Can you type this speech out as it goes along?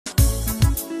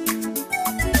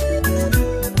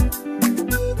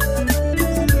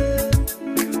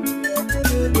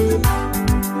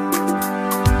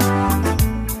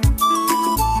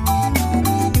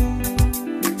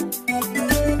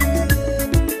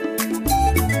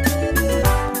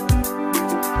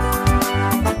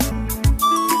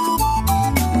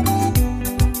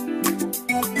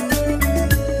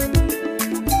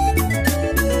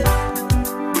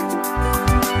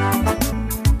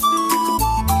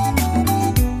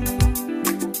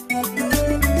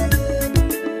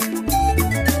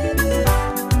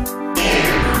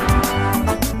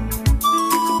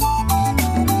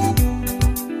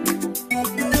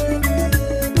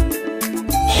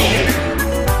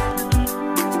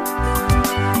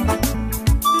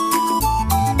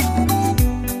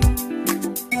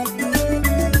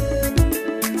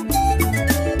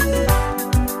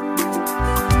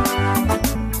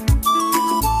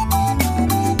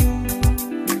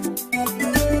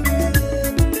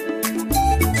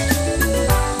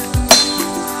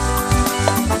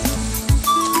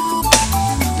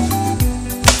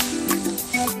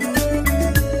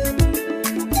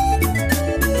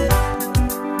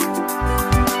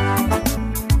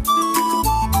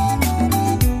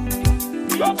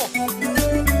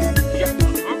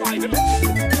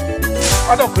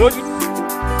Pastor, close it.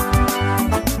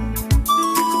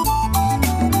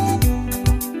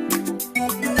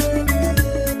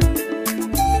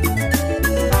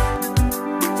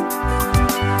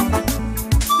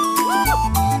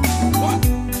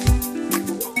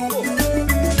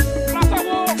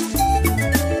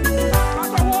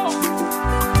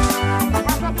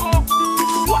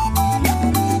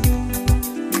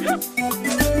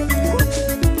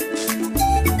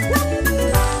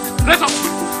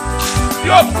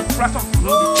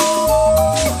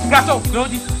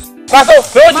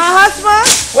 My husband?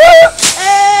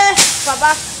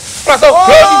 Papa.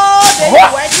 They're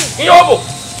working.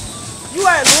 You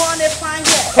are alone, they find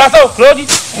here. How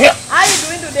are you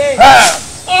doing today?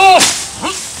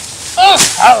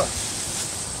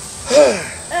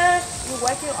 You're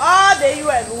working all day, you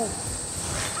are alone.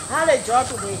 How the job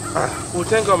today? We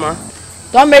thank God, man.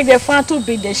 Don't make the farm too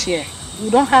big this year. We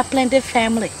don't have plenty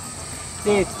family.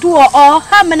 The two or all,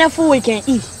 how many food we can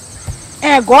eat?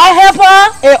 And God help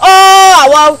us, and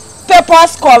all our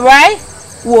papers correct,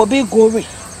 we'll be going.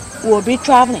 We'll be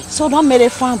traveling. So don't make the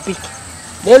farm big.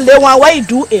 The one way you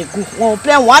do a good. When we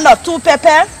plant 1 or 2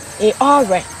 pepper, it's all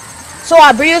right. So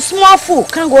I bring you small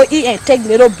food, can go eat and take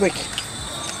little break.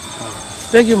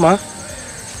 Thank you, man.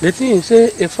 The thing is,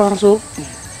 say, a farm so,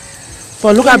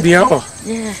 for look at behind.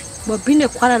 Yeah, but being a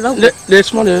quite a lot. The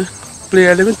small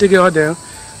player, let me take it out there.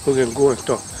 We can go and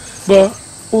talk. But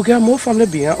we get more family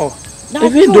behind us.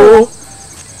 Even though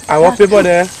our people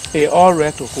there, they all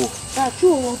ready to go.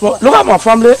 But look at my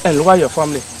family and look at your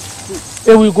family.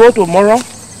 If we go tomorrow,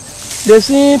 they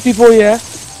see people here,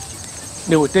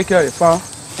 they will take care of the farm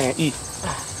and eat.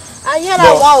 I hear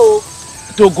that wow.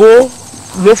 To go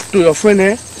look to your friend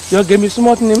there, you give me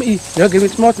small thing to eat. You give me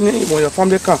small thing to eat when your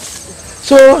family come.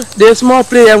 So the small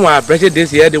player when I break it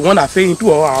this year, the one that fell into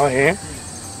our hand,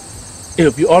 it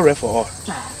will be all right for us.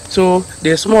 So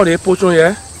the small they put on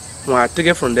here, when I take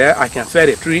it from there, I can fell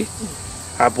the tree.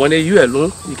 I burn it, you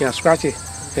alone, you can scratch it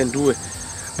and do it.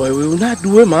 But we will not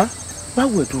do it, man.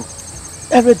 What we do?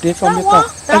 Every day family come.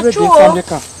 Every day family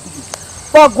come.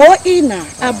 But go eat now.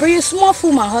 I bring you small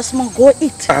food, my husband. Go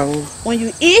eat. When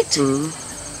you eat,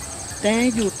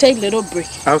 then you take little break.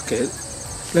 Okay.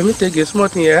 Let me take a small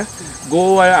thing here.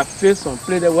 Go where I feel some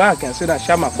place there where I can sit and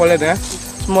share my collar there.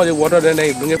 Small the water, then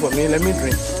you bring it for me. Let me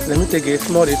drink. Let me take a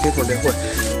small thing from there.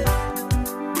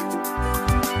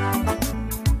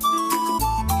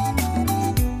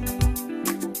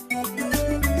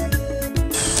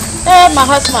 Hey, my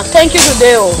husband, thank you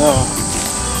today.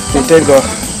 Thank God.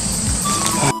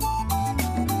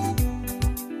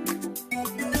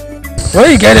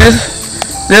 Where you get it?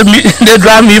 They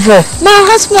drive me from. My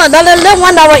husband, that's the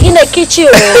one that was in the kitchen.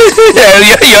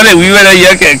 You're the women that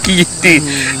you can keep it.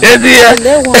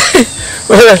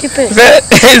 Keep it.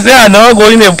 Say I now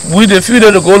go in with the food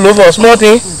to go look for a small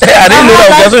thing. I didn't know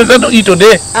that was going to eat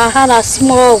today. I had a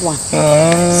small one.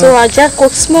 So I just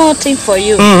cook small thing for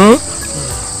you.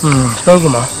 Thank you,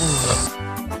 ma.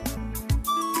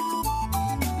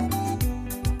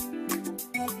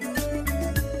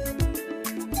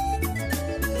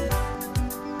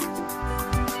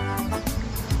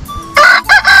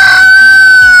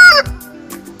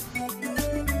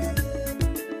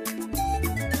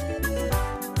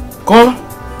 Come.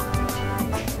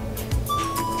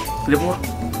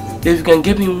 If you can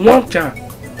give me one chance,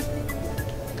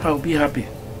 I'll be happy.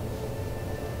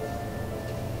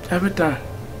 Every time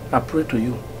I pray to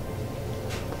you.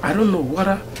 I don't know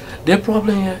whether the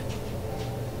problem here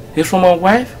is from my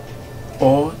wife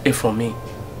or is from me.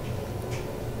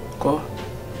 God,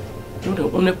 you're the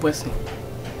only person.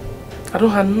 I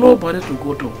don't have nobody to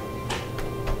go to.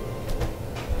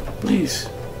 Please,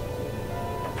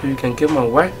 if you can give my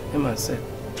wife and myself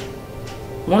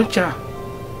one child,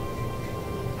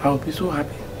 I will be so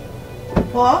happy.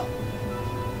 What?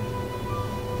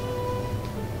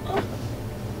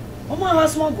 Oh, my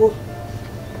husband go.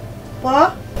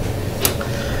 What?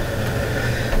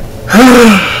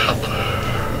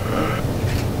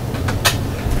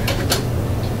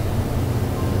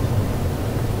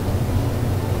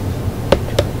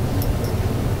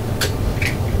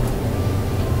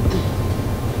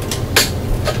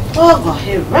 Oh God,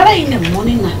 hey, right in the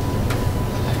morning now.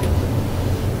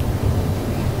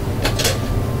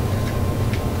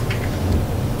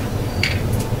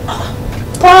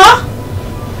 Pa?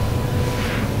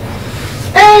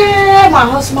 Hey, my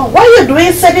husband, what are you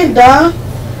doing sitting down?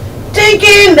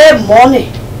 Thinking the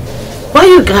morning. What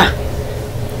you got?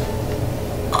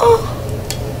 Oh.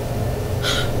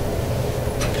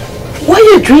 What are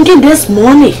you drinking this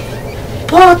morning?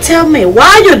 Paul, tell me, why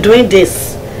are you doing this?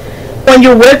 When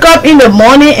you wake up in the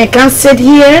morning and can't sit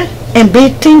here and be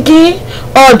thinking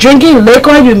or drinking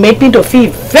liquor, you make me to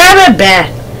feel very bad.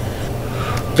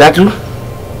 Jatu?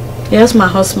 Yes, my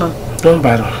husband. Don't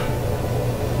bother.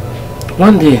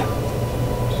 One day,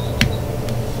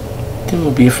 things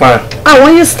will be fine. I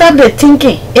want you to stop the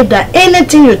thinking. If there's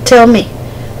anything you tell me,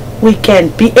 we can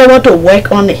be able to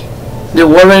work on it. The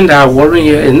worrying that I worry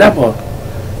here is not about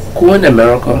going to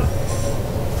America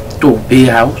to buy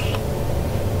a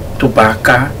house, to buy a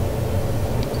car.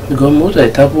 Because most of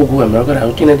the time people go to America, I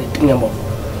don't think they think about.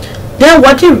 Then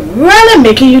what is really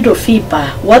making you to feel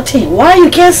bad? What thing? Why you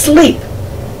can't sleep?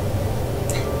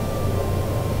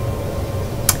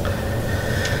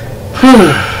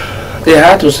 They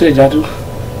had to say, Jadu.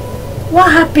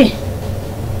 What happened?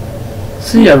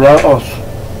 See around us,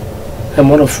 the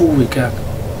amount of food we got.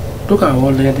 Look at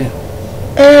all that there.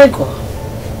 Ego.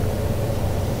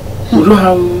 We don't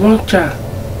have one child.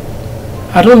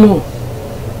 I don't know.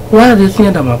 Why are they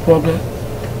saying that my problem?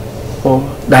 Or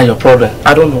that your problem?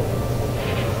 I don't know.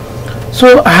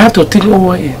 So I have to think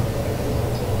over it.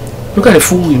 Look at the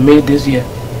food we made this year.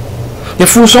 The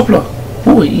food supply.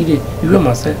 Who will eat it? You and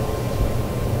myself.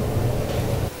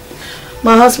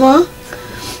 My husband,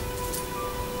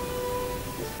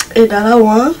 if that I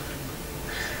want,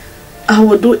 I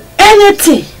will do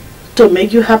anything to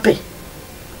make you happy.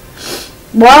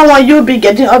 But I want you to be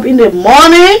getting up in the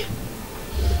morning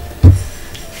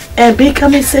and be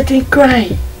coming sitting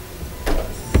crying.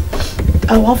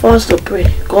 I want for us to pray.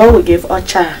 God will give our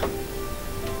child.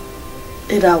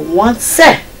 If I want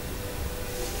say.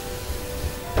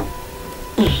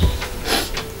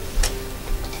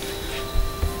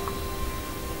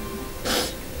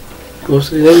 Go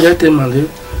sleep. Let me just tell my little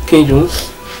King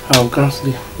Jones, I will come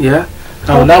sleep. Yeah?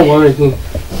 I will not worry again.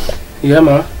 Yeah,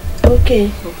 ma?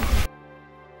 Okay.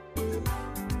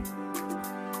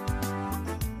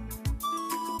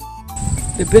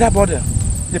 The better butter,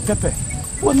 the pepper.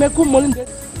 We make good money there.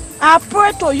 I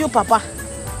pray to you, Papa.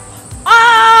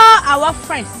 All our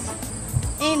friends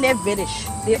in the village,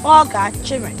 they all got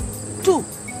children. 2,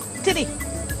 3,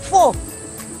 4.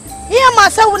 Here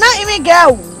myself will not even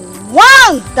get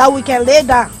one that we can lay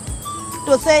down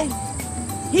to say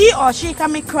he or she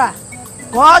coming cry.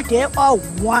 God gave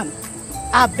us one.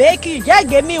 I beg you, just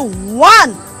give me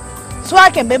one so I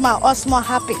can make my husband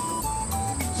happy.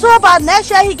 So by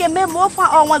next year he can make more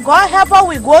fun, or when God help us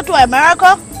we go to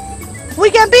America, we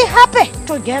can be happy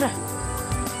together.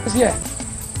 Yeah.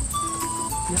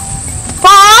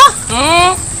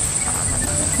 Pa?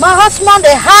 My husband,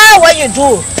 the how what you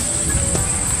do?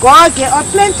 God get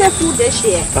us plenty food this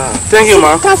year. Thank you,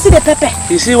 ma. Can see the pepper.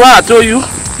 You see what I told you?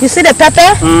 You see the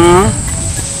pepper?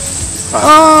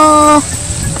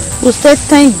 We still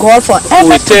thank God for everything.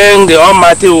 We thank the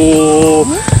Almighty.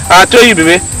 I told you,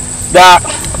 baby, that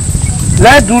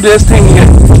let's do this thing here.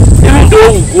 Even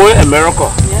though we go in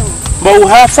America, but we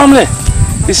have family.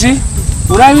 You see,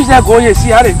 we don't usually go here. See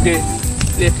how the thing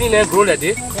then grow like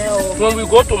this. When we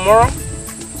go tomorrow,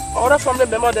 other family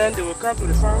members then they will come to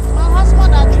the farm. My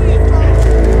husband actually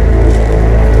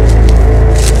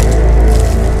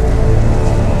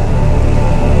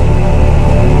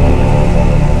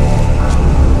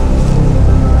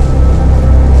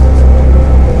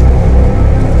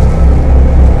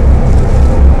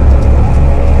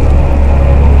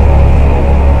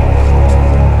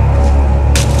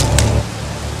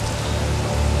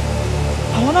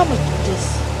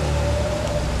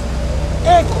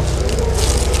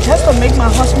just to make my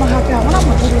husband happy. I want to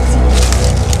do this.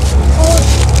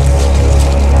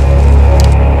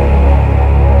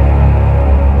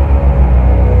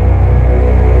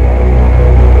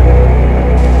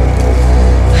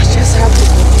 I just have to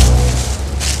do this.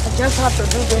 I just have to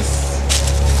do this.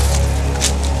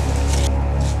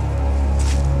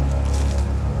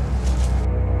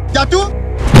 Jatu!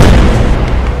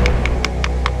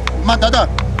 My dada,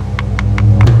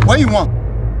 what you want?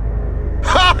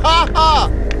 Ha ha ha!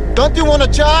 Don't you want a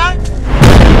child?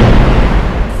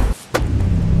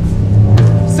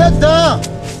 Sit down.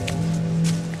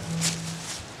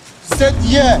 Sit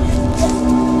here.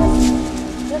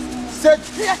 Sit.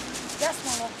 Yes,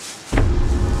 Mama.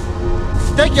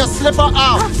 Take your slipper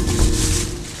out.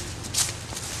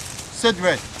 Sit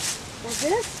right. Like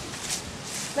this?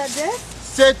 Like this?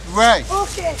 Sit right.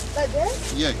 Okay, like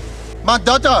this? Yeah. My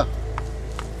daughter,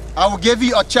 I will give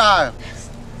you a child.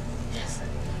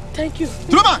 Thank you.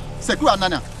 Truma, c'est quoi,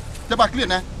 Nana? C'est pas clear,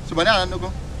 né?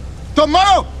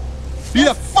 Tomorrow, be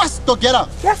the first to get up.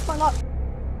 Yes, my lord.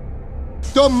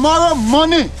 Tomorrow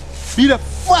morning, be the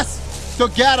first to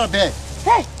get out of bed.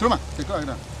 Hey. Truma, c'est quoi,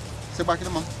 Nana? C'est pas clear,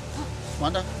 man.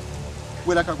 Wanda,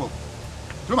 where I can go?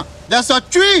 Truma, there's a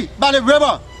tree by the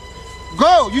river.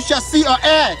 Go, you shall see an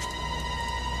egg.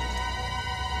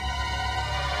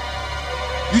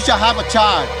 you shall have a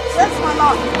child. Yes, my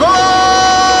lord. Go!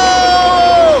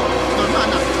 No, no,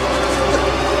 no.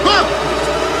 Go!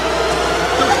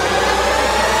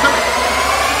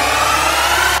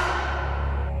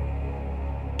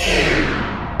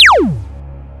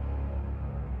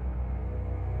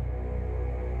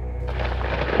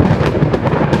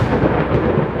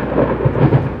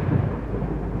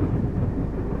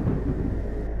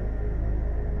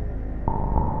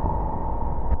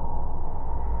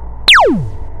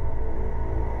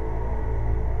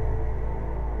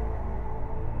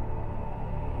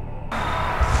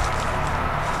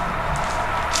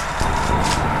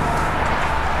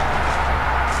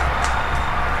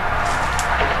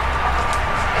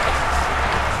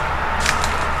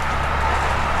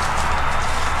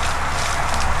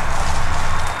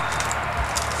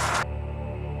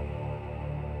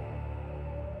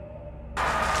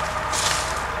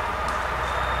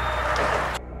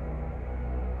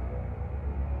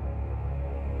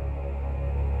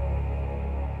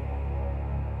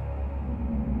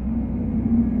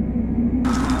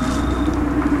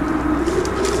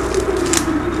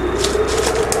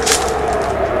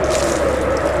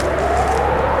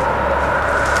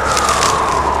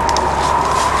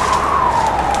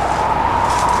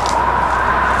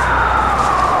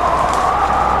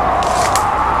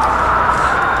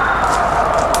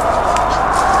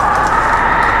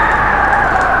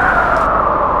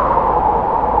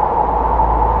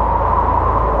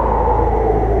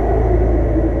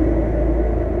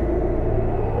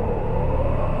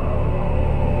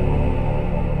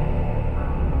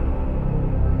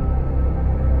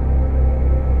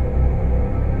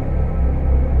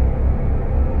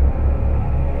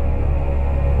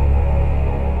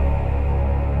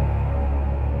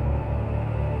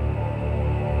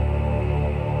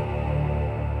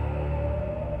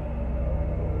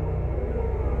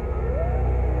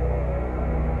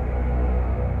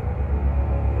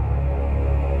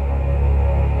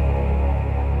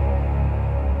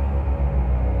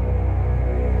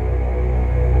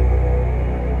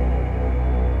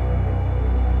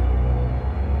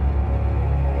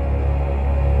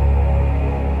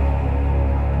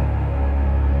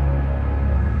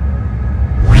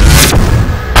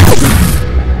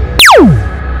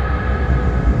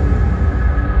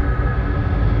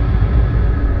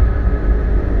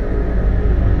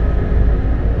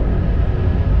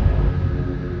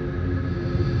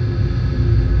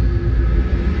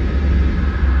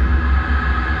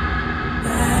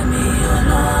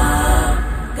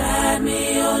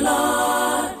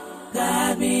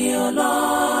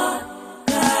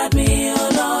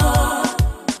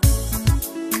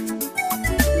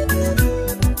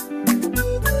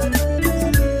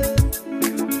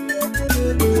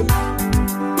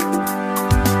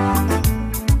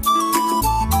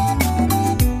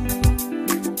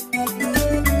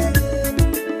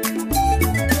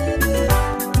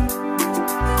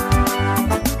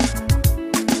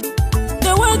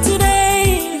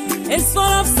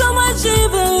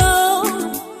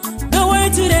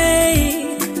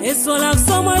 It's full of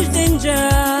so much danger.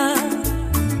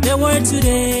 The world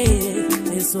today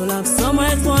is full of so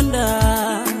much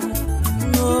wonder.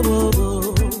 No,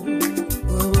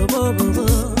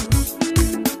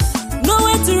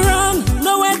 nowhere to run,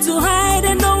 nowhere to hide,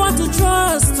 and no one to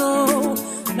trust. Oh,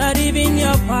 not even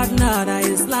your partner that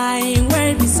is lying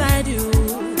right beside you.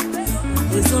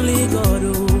 It's only God,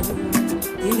 oh,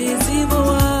 in this evil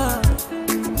world.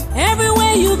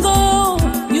 Everywhere you go,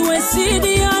 you will see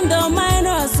the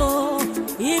underminers. So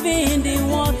even in the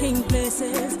walking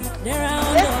places, there are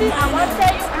underminers. I want to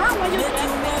tell you,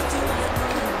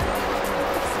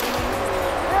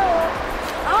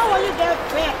 how will you get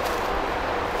back?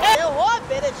 The whole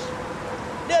village,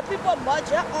 the people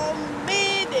much on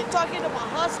me. They talking to my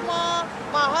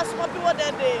husband people,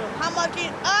 then they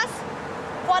hammering us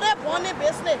for their bonnet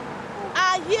business.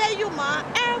 I hear you, man.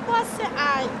 Everybody say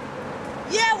I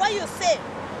hear what you say.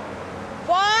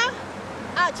 Boy,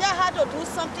 I just had to do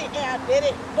something and I did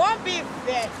it. Don't be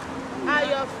vexed. I'm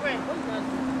your friend.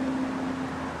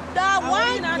 That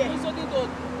one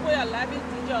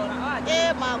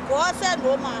yeah, my God said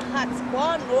know my heart.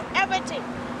 God know everything.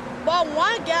 But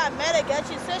one girl met a girl,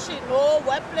 she said she know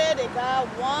what play the guy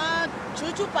one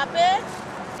chuchu pape.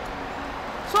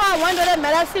 So I went to the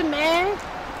medicine man.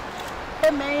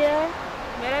 Hey man, yeah.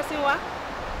 Medicine what?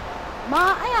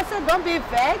 Ma, I said don't be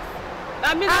vexed.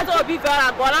 That means not to be fair.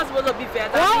 God not supposed to be fair.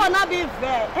 God will not be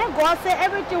fair. And God said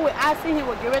everything we ask him, he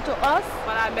will give it to us.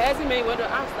 But I medicine man went to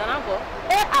ask that uncle.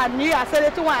 Hey, I knew. I said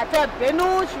it to one. I tell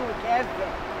Benu she will get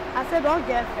fair. I said don't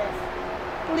get fair,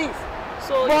 please.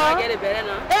 So you want to get it better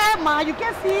now? Hey man, you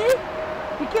can see.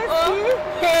 You can see.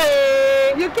 Hey.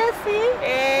 You can see?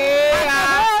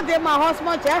 Yeah. Then my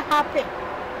husband just happy.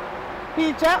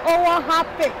 He just over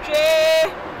happy.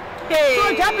 So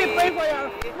just be praying for your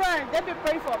friend. Just be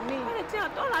praying for me. I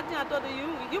thought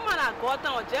you man are got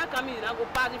down or just come in and go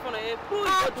party for a pool.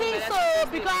 I think so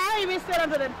because I even said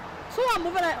unto them. So I'm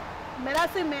moving like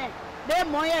medicine man. They're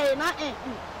more not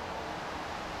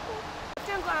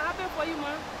Thank God, I'm happy for you,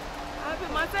 man.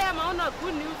 Man, say I'm on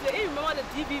good news. You remember the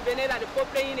TV Veneta, the pop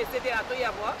playing in the city at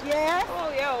Toya? Yes. Oh,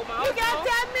 yeah, oh, man. You can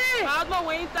tell me. My husband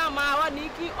went down, my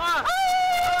Nikki. Oh,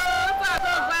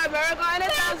 America, and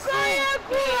it's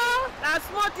that's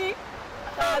small thing.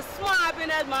 That's small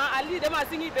happiness, man. I lead them, I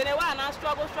sing it, and I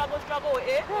struggle,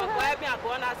 eh? I go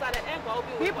on outside the end.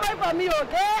 You pray for me,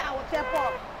 okay? I will tell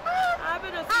Paul. I'm happy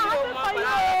to see you, man.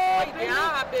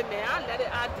 I'm happy, man. I'll let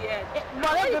it out there.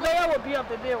 But the baby will be a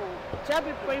baby. Just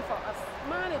be praying for us.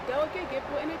 Man, the devil can't give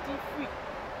you anything free.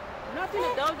 Nothing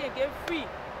the devil can give free.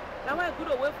 That's why it's good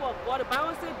to wait for God. The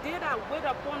Bible says, they that wait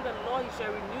upon the Lord, he shall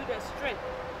renew their strength.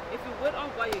 If you wait on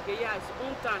God, you get his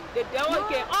own time. The devil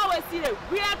can always see the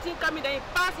real thing coming, then he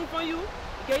pass in front of you,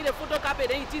 he get you the photocopy,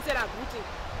 then he thinks that good thing.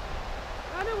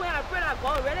 Anyway, I pray that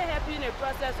God really help you in the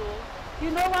process. Oh.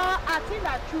 You know what? I think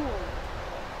that's true.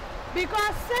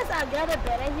 Because since I get it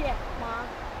better here, man,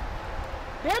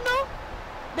 they know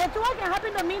the two can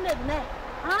happen to me in the neck.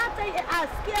 I tell you, I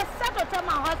scared set to tell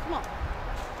my husband.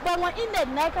 But when in the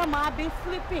neck, I be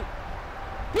sleeping.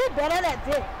 Be better that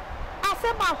day. I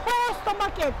said my whole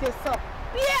stomach is this up.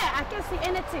 Yeah, I can't see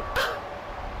anything.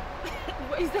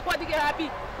 Is that what you get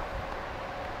happy?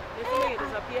 The stomach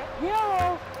disappear?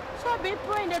 Yeah. So I be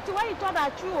praying that why you thought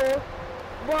that true.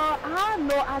 But I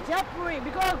know I just pray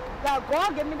because God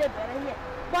gave me the better here.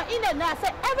 But in the night, I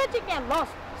said everything get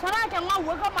lost. So now I can go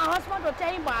wake up my husband to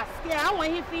tell him about scared. I want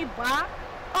him to feel bad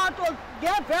or to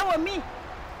get there with me.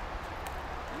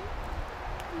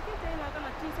 You can tell him I'm going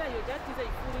to teach her, you just teach her,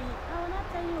 you fooling you. I will not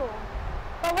tell you.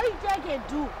 But what you just can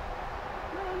do?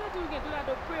 No, nothing we can do that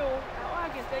to pray. All I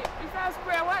can say, besides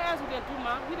prayer, what else we can do,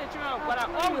 man? We the children of God are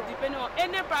always depending on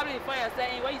any problem you find yourself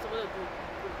in. What you supposed to do?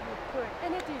 You pray.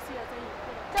 Anything you see yourself, you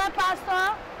pray. Tell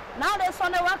Pastor, now the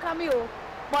Sunday welcome you.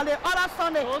 But the other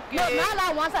Sunday, okay. No, not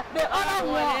that one, the other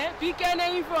one. Be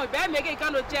careful in front. Better make it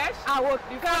come to church. I will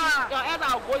come. Your head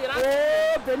I'll go.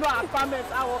 Oh, they know our families.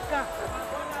 I will come.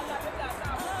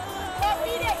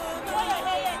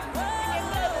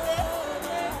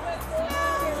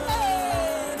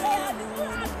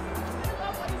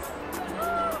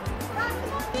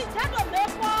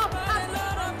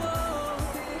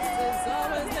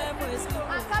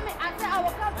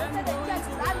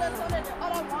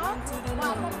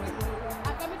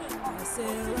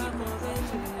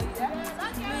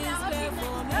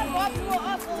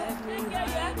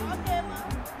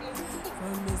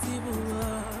 From this evil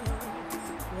world,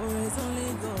 for it's only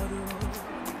God,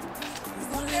 it's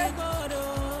only God,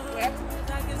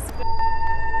 that can spend.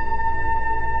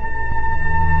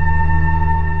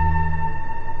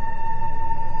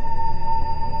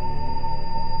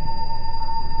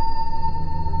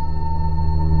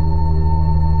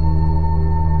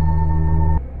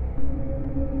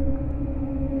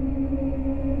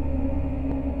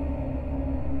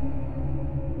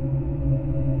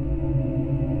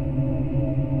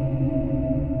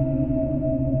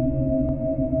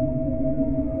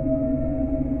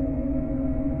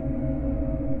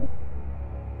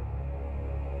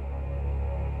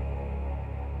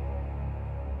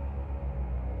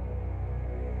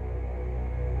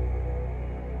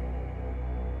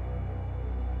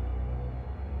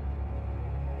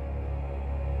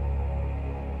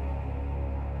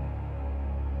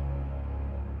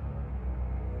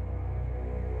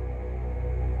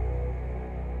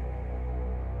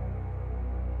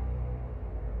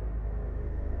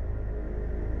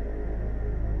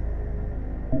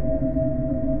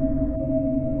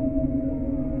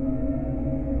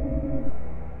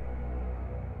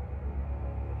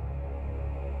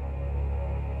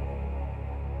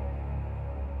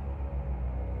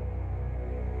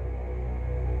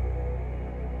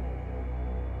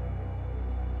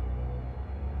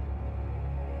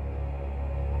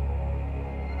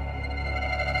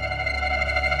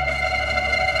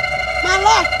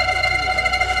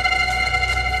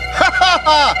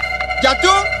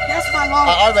 Jatu? Yes, my Lord.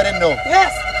 I already know.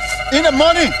 Yes. In the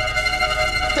morning,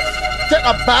 take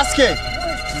a basket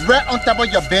right on top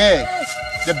of your bed.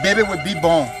 The baby will be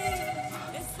born.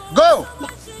 Go.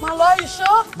 My Lord, you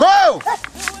sure? Go.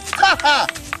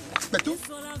 Jatu?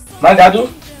 My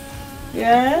Jatu,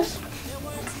 Yes.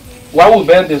 what we've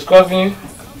been discussing,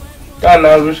 can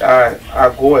now reach I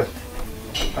go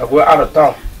out of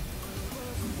town.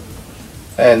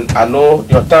 And I know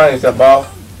your time is about,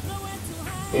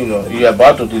 you know, you're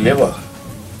about to deliver.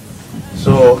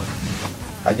 So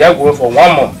I just going for 1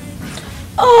 month.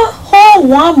 Oh,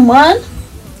 1 month?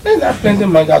 And that's plenty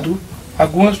man I do. I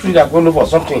go on street, I go look for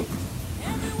something.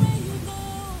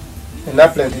 And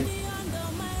that's plenty.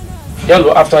 Just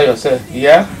look after yourself,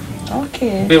 yeah?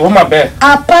 Okay. Wait, what my bag?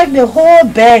 I packed the whole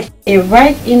bag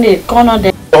right in the corner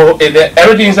there. Oh, is there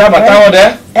everything inside my towel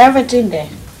there? Everything there.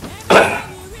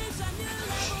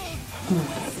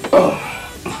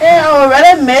 Hey, I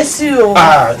already miss you.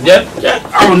 Yeah.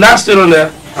 I will not sit on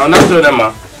there. I will not sit on there,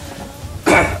 man.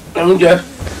 Let me just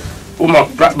put my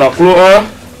clothes on,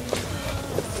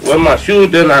 wear my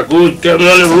shoes, then I go get me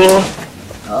on the road.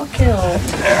 Okay.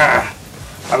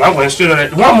 And I'm going to sit on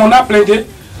it. 1 more, not plenty.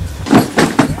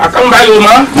 I come back with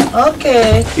man.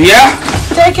 Okay. Yeah?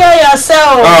 Take care of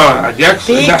yourself.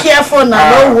 Be careful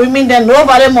now. No women there.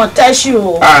 Nobody must touch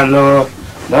you. No.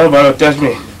 Nobody will touch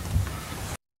me.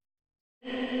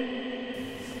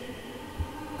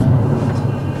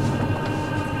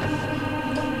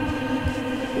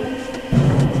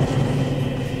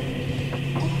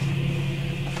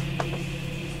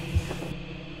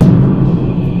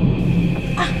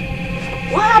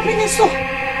 What happened is so?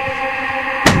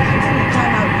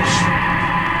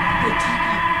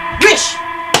 Wish.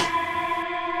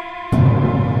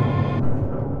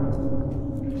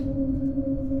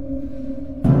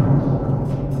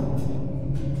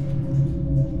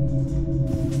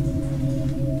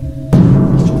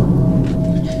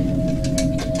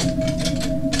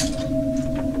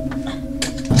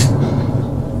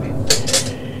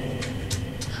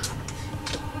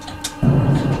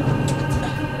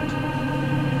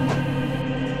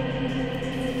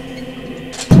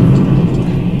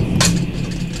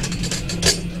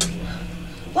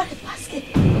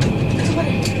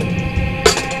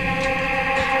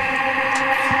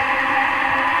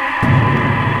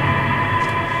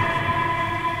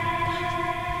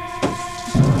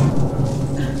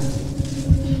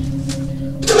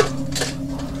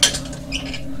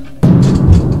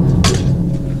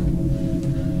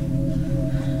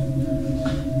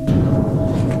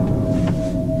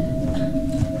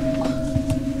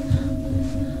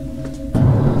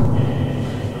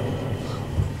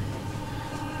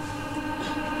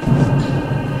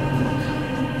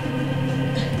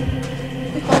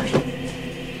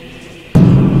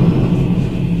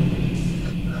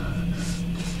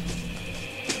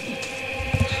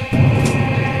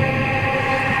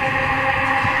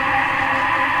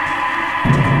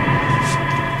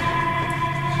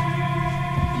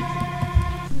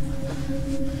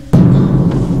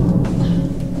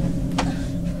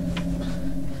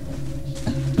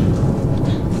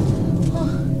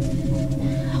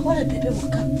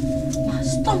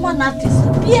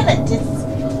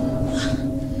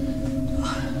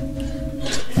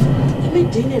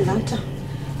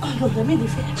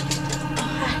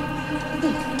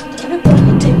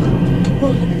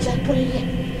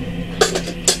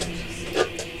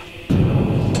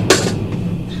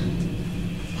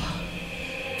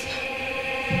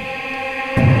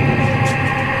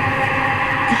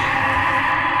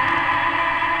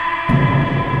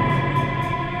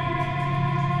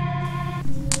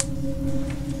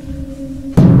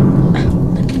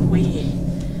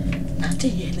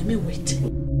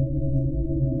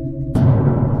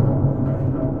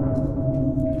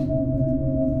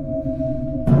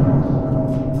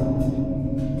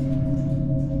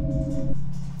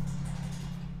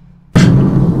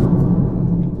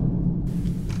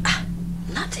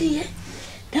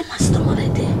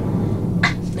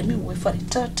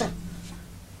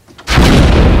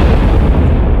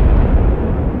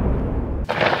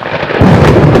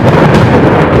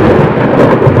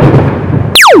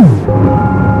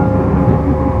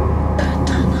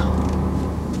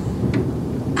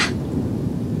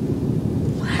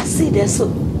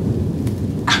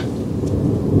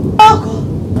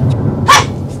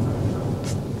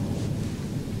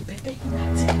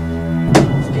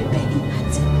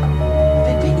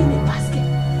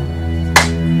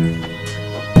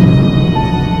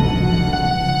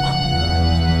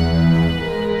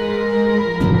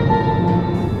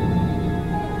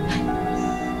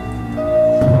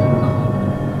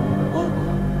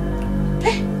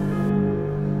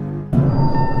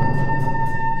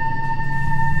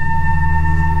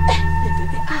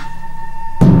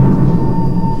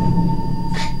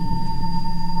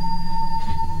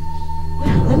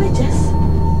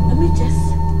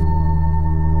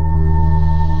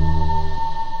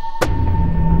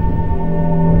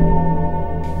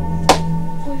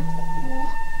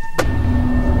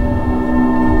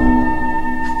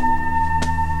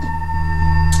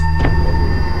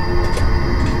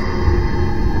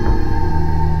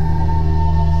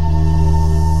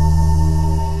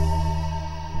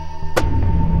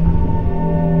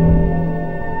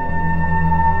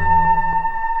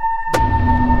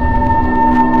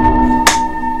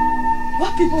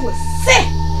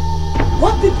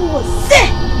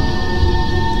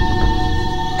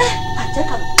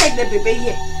 the baby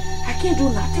here. I can't do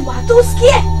nothing, but I'm too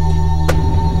scared.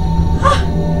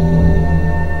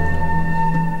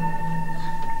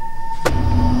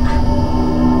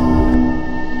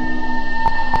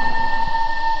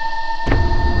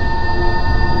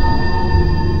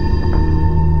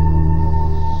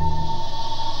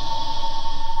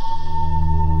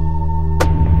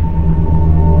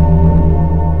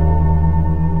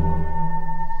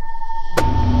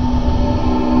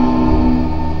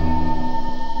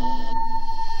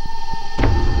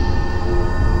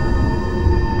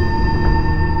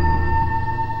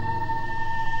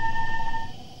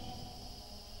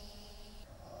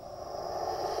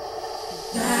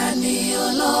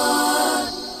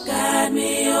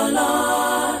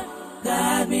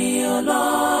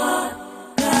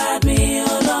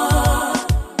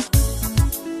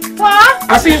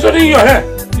 I see something in your hair.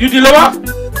 You deliver?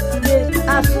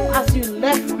 As soon as you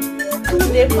left, 2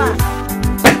 days past.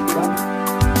 I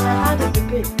had a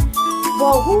baby.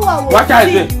 But who I was What child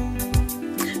is it?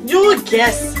 You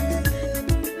guess.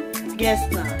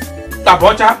 Guess now.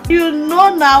 Tabocha? You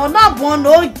know now, not born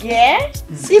no guess.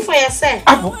 See for yourself.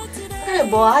 Abu. Hey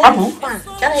boy, Abu.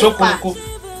 So cool.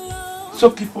 So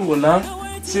people will now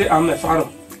say I'm a pharaoh.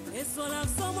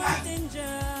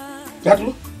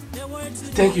 Jadu,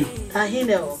 thank you. I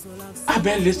know. I've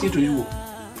been listening to you.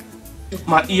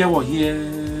 My ear was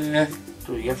here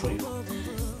to hear from you.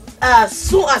 As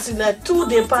soon as you left 2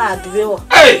 days past,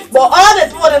 hey! But all the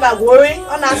people that are worried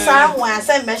on that side when I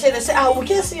send message, they say, we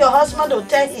can't see your husband, don't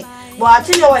tell him. But I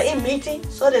think you were in meeting,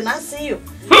 so they not see you.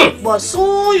 But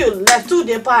soon you left 2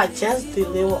 days past, just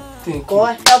deliver.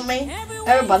 God help me.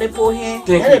 Everybody pull him.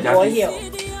 Let the boy here.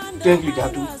 Thank you,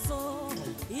 Jadu.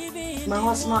 My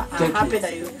husband, I'm happy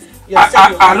that you.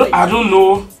 I don't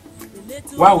know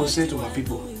what I will say to my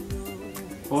people.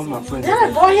 All my friends.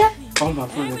 All my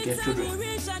friends that get children.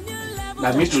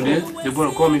 Like me today, they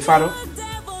want to call me father.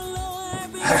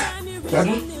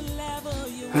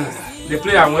 They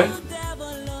play and win.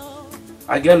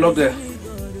 I get locked there.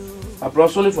 I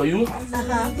brought something for you.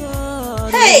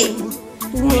 Hey!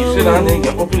 When you sit down there, you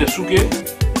can open the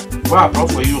suitcase. What I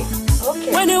brought for you.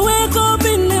 Okay. When you wake up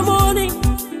in the morning,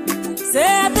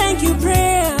 say a thank you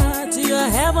prayer to your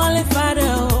heavenly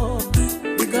Father.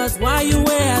 Because while you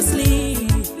were asleep,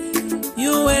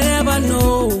 you will never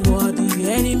know what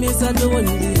the enemies are doing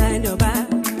behind your back.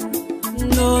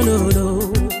 No, no,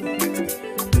 no.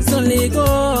 It's only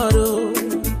God, oh.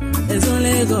 It's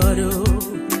only God, oh.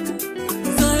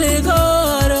 It's only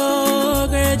God, oh.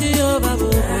 Great Jehovah, oh.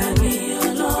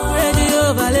 Great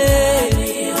Jehovah,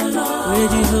 great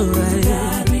Jehovah,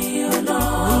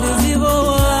 on this evil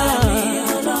world,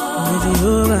 great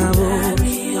Jehovah,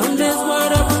 on this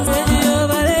world of great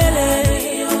Jehovah,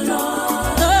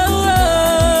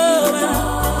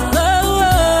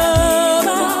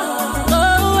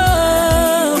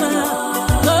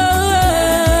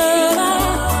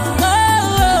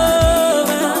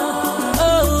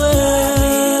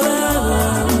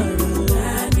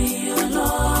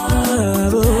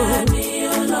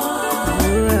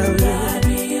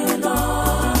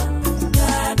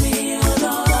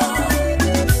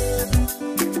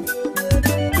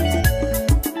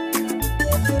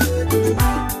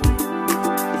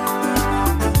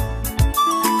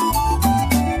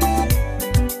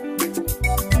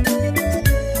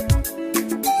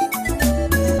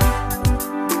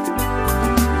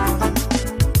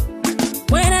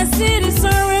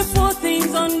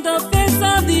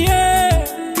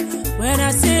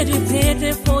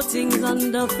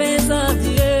 on the face of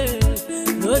the earth,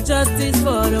 no justice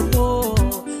for the poor.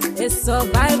 It's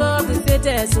survival of the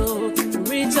fittest, so the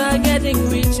rich are getting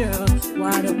richer,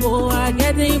 while the poor are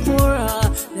getting poorer.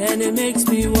 Then it makes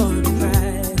me want to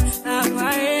cry. I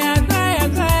cry, I cry, I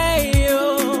cry, oh.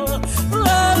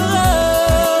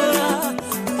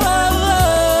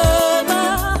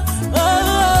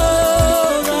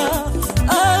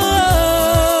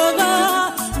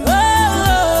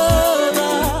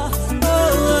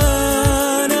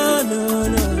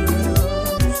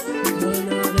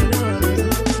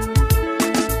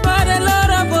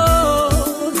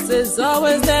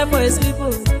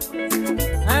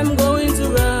 I'm going to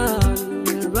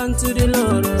run to the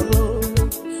Lord of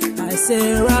hosts. I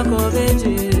say, Rock of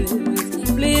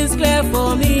Ages, please clear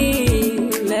for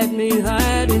me. Let me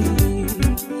hide in thee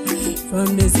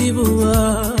from this evil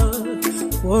world.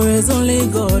 For it's only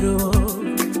God, oh,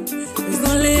 it's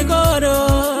only God,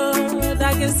 oh,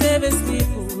 that can save his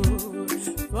people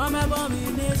from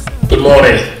abomination. Good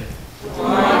morning. Good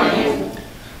morning.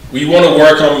 We want to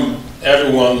welcome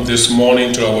everyone this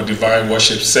morning to our divine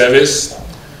worship service.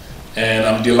 And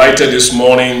I'm delighted this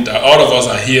morning that all of us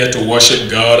are here to worship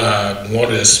God. I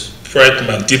want to express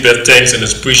my deepest thanks and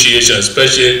appreciation,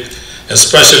 especially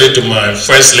to my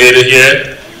First Lady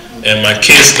here and my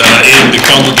kids that are in the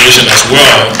congregation as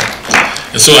well.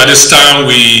 And so at this time,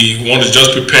 we want to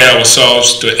just prepare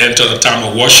ourselves to enter the time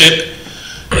of worship.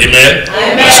 Amen.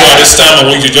 Amen. So at this time, I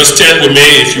want you to just stand with me,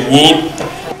 if you would,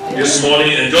 this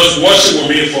morning, and just worship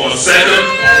with me for a second.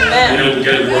 Amen. And then we'll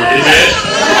get the word.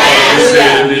 Amen.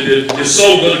 The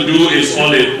song we're going to do is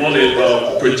on the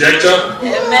projector.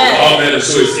 Amen.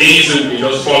 So it's easy. We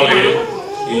just follow it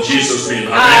in Jesus' name.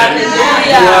 Amen.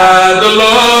 You are the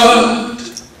Lord.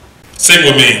 Sing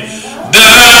with me.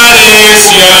 That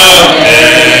is your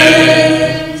name.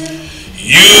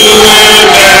 You will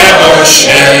never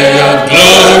share your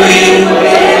glory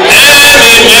with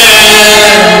any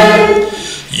man.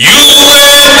 You will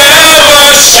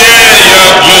never share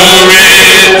your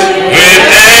glory with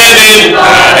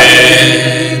anybody.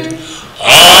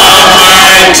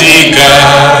 Almighty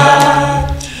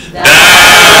God,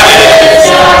 that is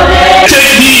your name.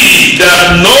 Take heed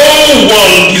that no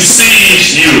one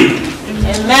deceives you.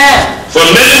 Amen. For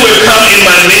many will come in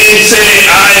my name saying,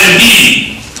 I am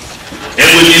he, and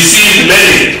will deceive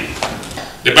many.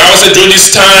 The Bible said during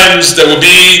these times there will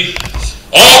be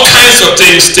all kinds of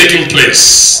things taking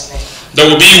place. There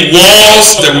will be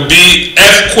wars, there will be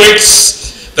earthquakes,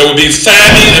 there will be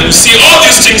famine, and we see all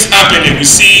these things happening. We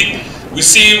see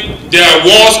there are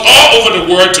wars all over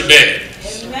the world today.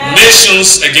 Amen.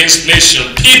 Nations against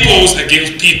nations, peoples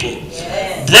against people.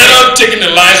 Brothers taking the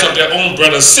lives of their own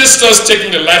brothers, sisters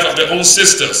taking the life of their own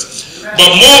sisters.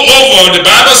 But moreover, the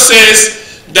Bible says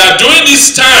that during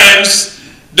these times,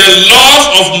 the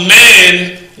love of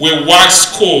men will wax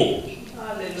cold.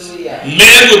 Hallelujah.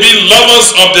 Men will be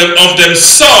lovers of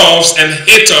themselves and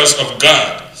haters of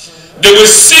God. They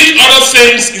will seek other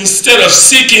things instead of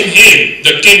seeking Him,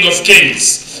 the King of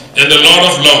Kings and the Lord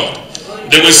of Lords.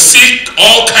 They will seek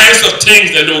all kinds of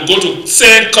things, and they will go to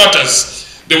sand cutters.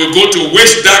 They will go to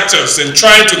witch doctors and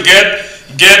try to get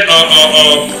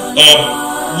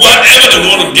whatever they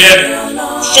want to get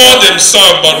for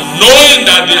themselves, but knowing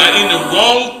that they are in the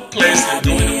wrong place and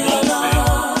doing the wrong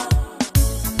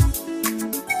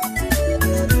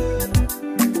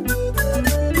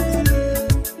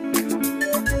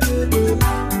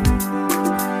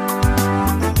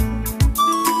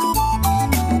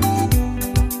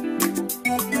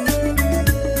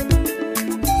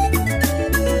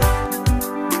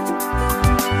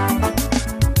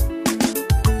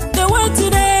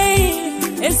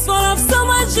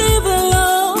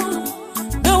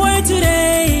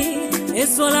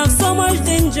full of so much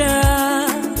danger.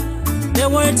 The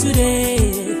world today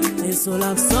is full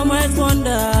of so much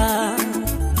wonder.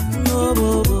 No,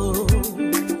 nowhere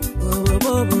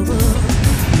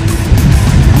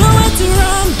to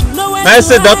run, nowhere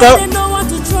to hide, and no one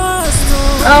to trust.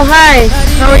 Oh, hi.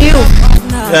 How are you?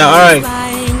 Yeah, all right.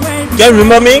 Can you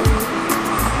remember me?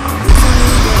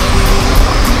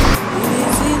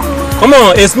 Come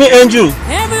on, it's me, Andrew.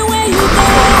 Everywhere you go.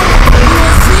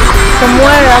 From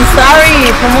where? I'm sorry.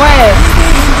 From where?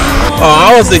 Oh,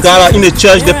 I was the guy in the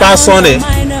church the past Sunday.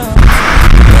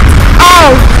 Oh,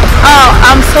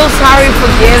 I'm so sorry.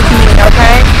 Forgive me,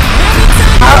 okay?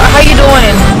 How you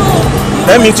doing?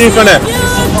 Let me see for that.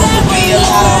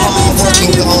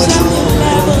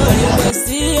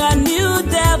 See a new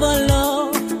devil,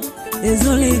 oh. It's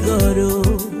only God, oh.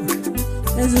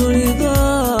 It's only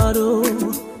God, oh.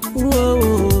 Whoa.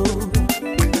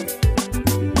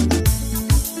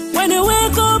 When you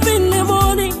wake up in the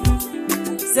morning,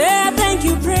 say I thank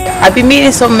you, pray. I've been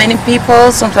meeting so many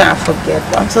people, sometimes I forget.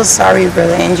 I'm so sorry,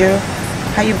 Brother Andrew.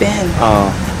 How you been?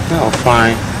 Oh, no,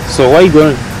 fine. So where are you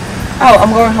going? Oh,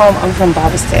 I'm going home. I'm from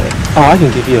Bible study. Oh, I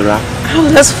can give you a ride. Oh,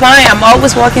 that's fine. I'm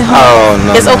always walking home. Oh,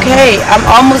 no. It's okay. I'm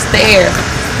almost there.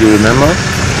 You remember?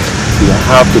 You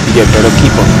have to be a better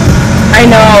keeper. I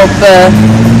know, but...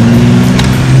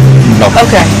 No.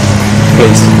 Okay.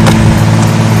 Please.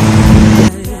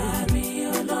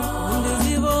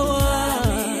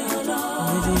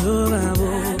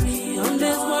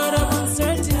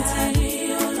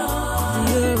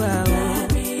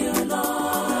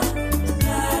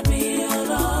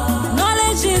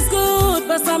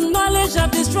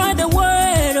 Destroy the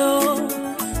world, oh.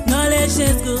 Knowledge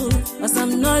is good, but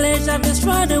some knowledge have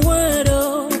destroyed the world,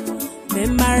 oh.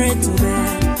 Men married to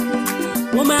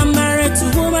men, woman married to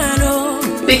woman, oh.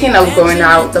 Speaking of going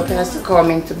out, the pastor called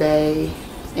me today,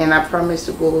 and I promised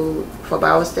to go for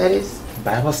Bible studies.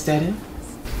 Bible study?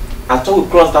 I thought we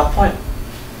crossed that point.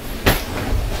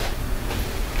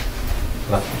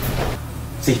 Look,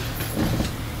 see,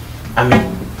 I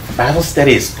mean, Bible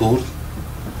study is good,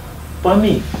 But I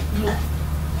mean,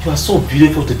 you are so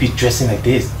beautiful to be dressing like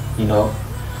this, you know.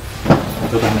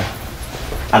 Look at me.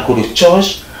 I go to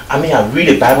church. I mean, I read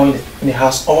the Bible in the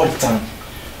house all the time.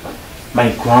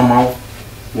 My grandma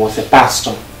was a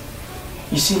pastor.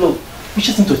 You see, look, we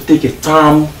just need to take a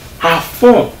time, have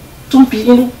fun. Don't be,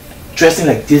 you know, dressing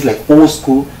like this, like old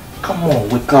school. Come on,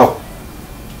 wake up.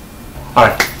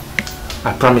 Alright,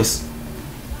 I promise.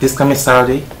 This coming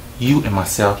Saturday, you and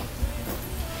myself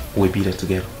will be there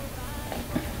together.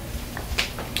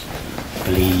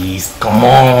 Please, come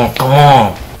on, come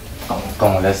on.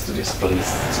 Come on, let's do this,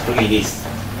 please. Please.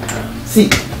 See,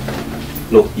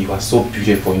 look, you are so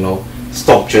beautiful, you know.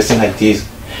 Stop dressing like this.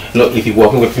 You know, if you're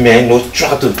working with me, you know,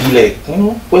 try to be like, you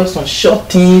know, wear some short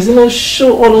things, you know,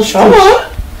 show all those things.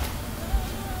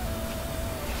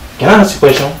 Can I ask you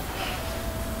a question?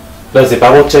 Does the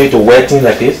Bible tell you to wear things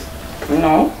like this?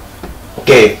 No.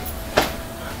 Okay.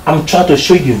 I'm trying to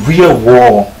show you the real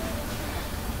world.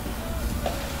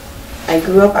 I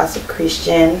grew up as a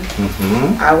Christian.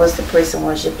 I was the praise and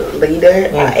worship leader.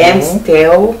 I am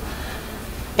still.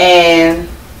 And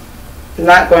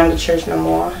not going to church no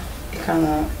more. It kind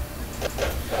of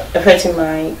affected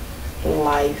my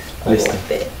life a little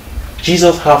bit.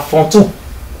 Jesus had fun too.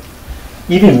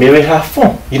 Even Mary had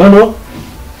fun. You don't know?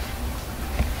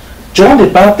 John the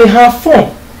Baptist had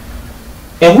fun.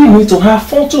 And we need to have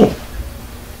fun too.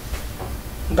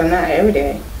 But not every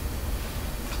day.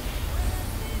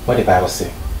 What the Bible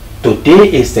say?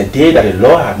 Today is the day that the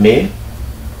Lord has made.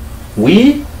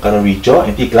 We gonna rejoice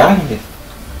and be glad in it.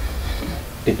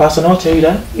 The pastor not tell you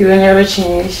that? You will never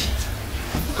change.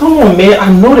 Come on, man.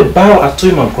 I know the Bible. I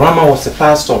told you my grandma was a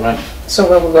pastor, right? So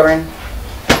where we going?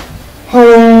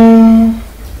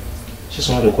 Just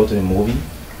wanted to go to the movie.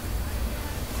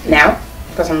 Now?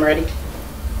 Because I'm ready.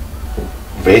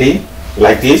 Ready?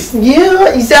 Like this?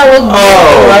 Yeah, you said I was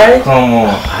right? Come on.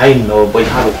 I know, but you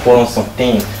have to put on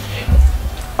something.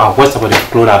 What's about the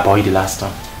clothes I bought you the last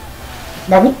time?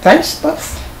 But with that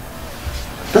stuff?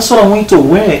 That's what I want you to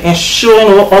wear and show,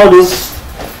 you know, all this.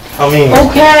 I mean.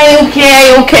 Okay.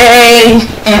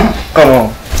 Come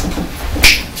on.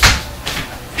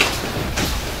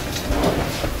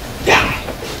 Yeah.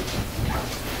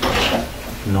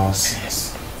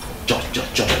 Nonsense.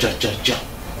 Jo.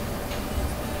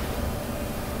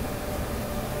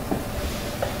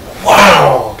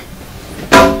 Wow.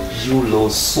 You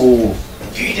look so.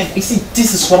 You see,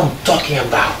 this is what I'm talking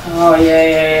about. Oh,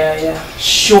 yeah.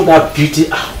 Show that beauty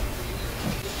out.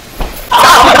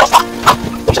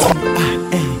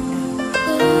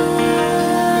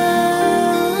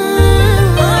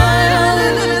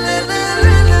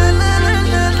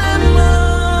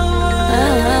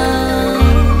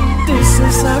 This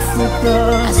is Africa.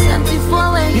 I sent it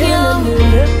for you.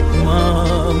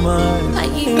 Mama. I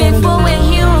even for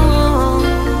you.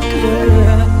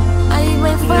 I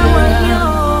went for you.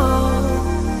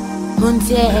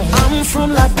 I'm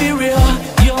from Liberia,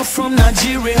 you're from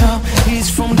Nigeria, he's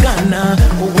from Ghana,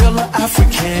 we're all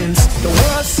Africans. The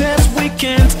world says we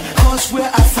can't, cause we're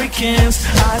Africans.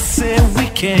 I say we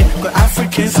can't, but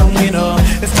Africans are winner.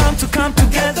 It's time to come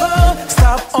together,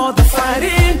 stop all the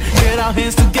fighting, get our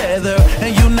hands together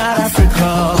and unite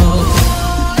Africa.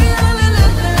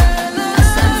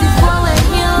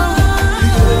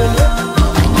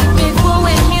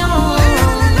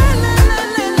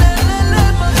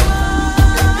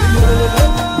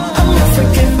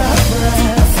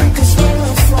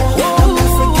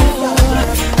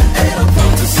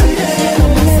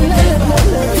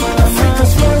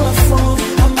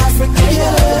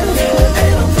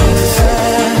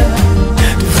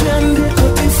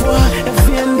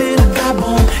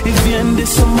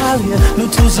 Nous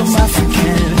tous sommes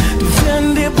africains. Tu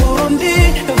viens de Burundi,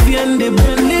 tu viens de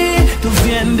Benin, tu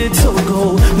viens de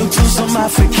Togo. Nous tous sommes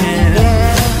africains.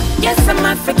 Yes, I'm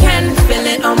African, feel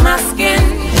it on my skin,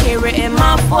 hear it in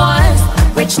my voice.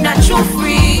 Rich, natural,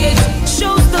 free, it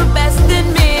shows the best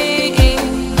in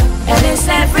me, and it's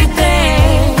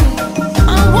everything.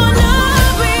 I wanna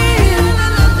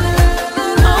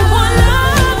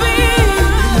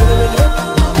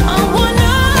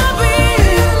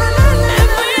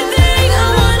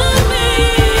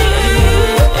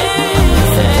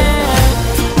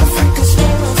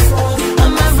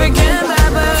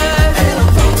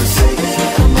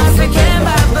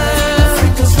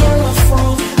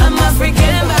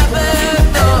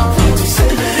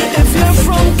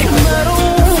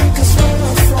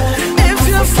If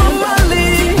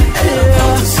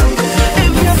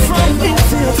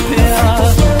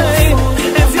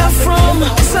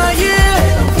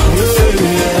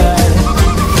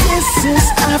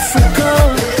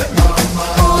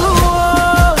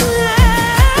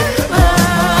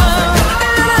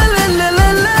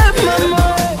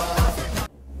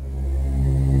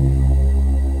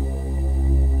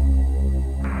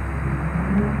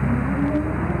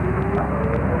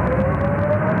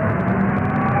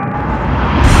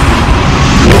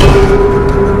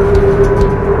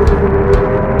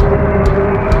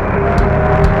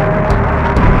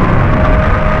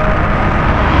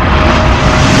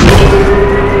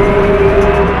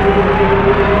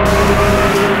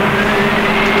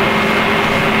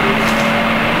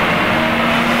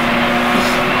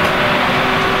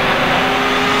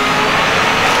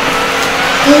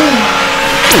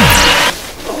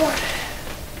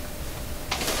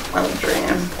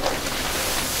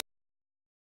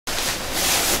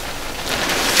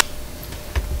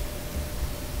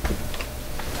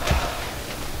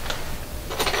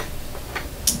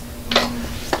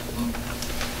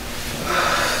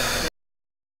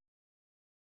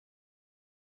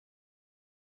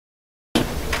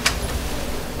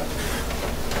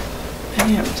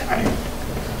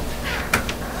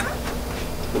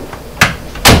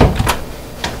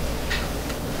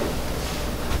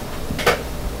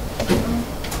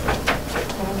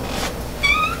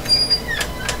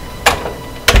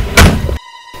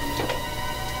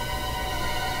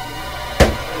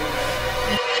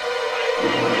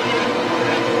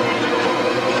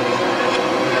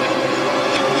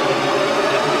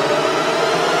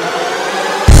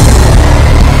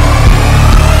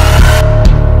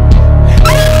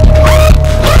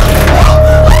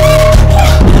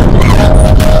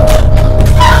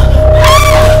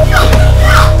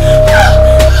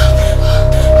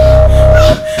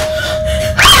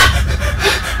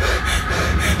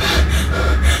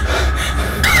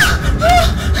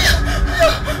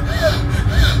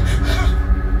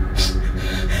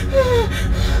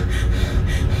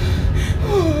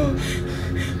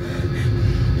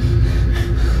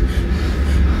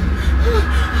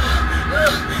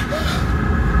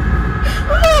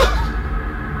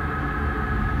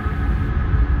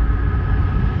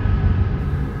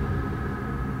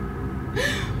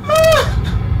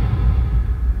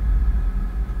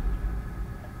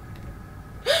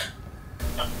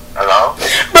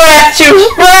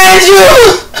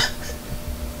Andrew!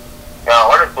 Yeah,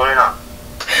 what is going on?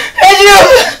 Andrew!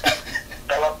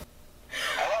 Hello?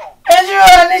 Andrew,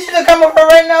 I need you to come over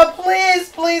right now. Please,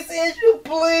 please, Andrew,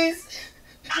 please.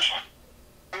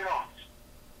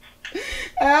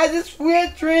 I had this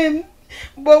weird dream.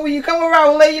 But when you come over, I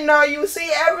will let you know. You will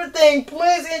see everything.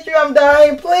 Please, Andrew, I'm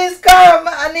dying. Please come.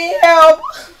 I need help.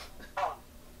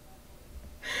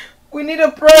 We need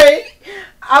to pray.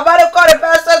 I'm about to call the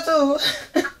pastor too.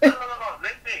 No.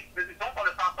 Listen, don't call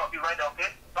the pastor. Be right there,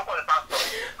 okay? Don't call the pastor.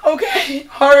 Okay,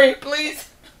 hurry, please.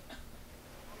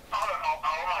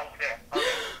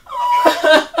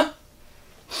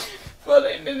 Father,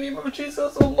 in the name of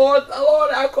Jesus, oh Lord,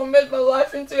 I commit my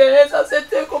life into your hands. I said,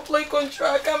 take complete control.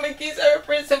 I come against every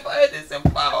principalities and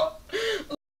power.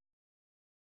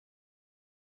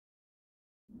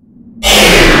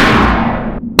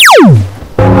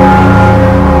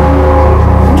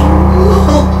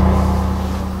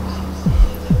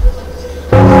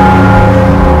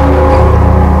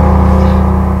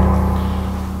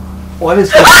 What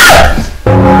is that?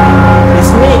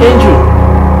 It's me, Andrew.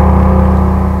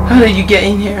 How did you get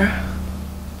in here?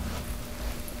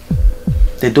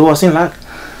 The door wasn't locked.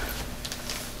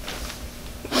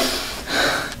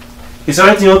 Is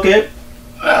everything okay?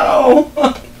 No.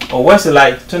 Oh, where's the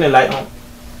light? Turn the light on.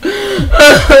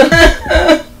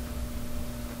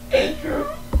 Andrew.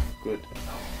 Good.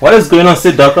 What is going on?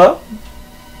 Sit, doctor.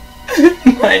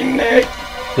 My neck.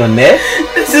 Your neck?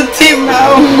 There's a team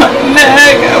now on my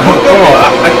neck. Oh,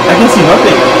 I can see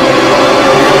nothing.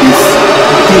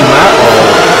 Team now or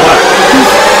what?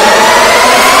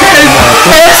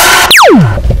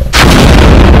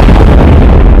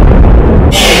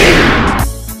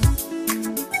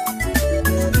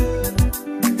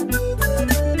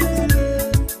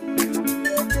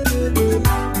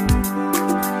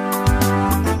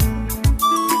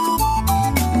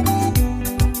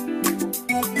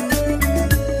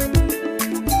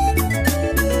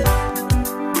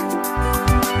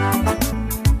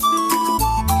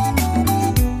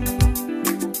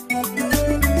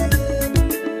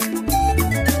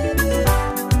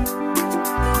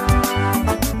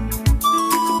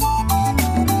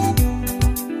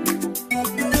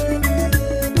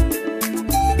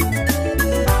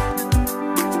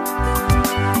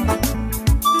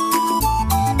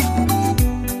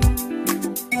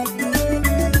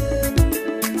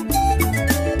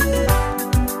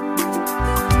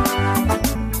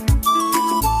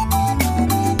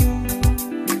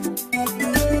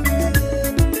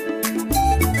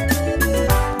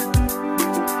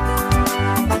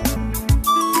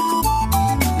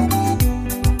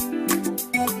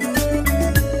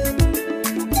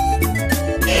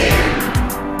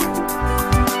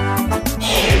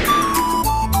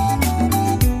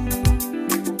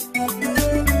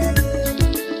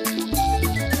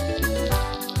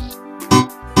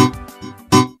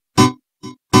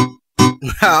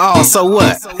 Oh, so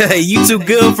what? You too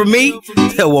good for me?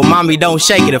 Well, mommy, don't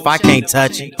shake it if I can't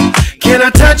touch it. Can I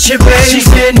touch you, baby? She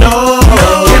said no.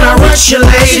 Can I rush you,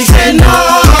 lady? She said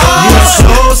no. You're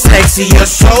so sexy, you're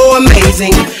so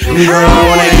amazing. Girl, I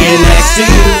wanna get next to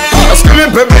you.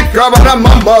 Screaming, baby, girl, but I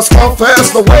must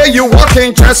confess. The way you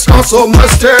walking, dressed on so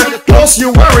mustard. Clothes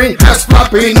you wearing, hands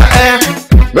flopping in the air.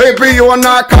 Maybe you and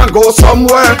I can go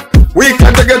somewhere. We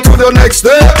can take it to the next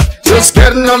step. Just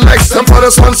getting the next step for the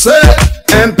sunset.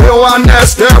 And Bill and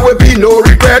Ness, there will be no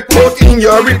regret. Put in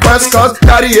your request, cause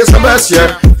daddy is the best,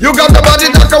 yeah. You got the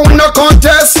body that can win a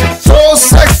contest. So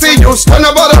sexy, you stun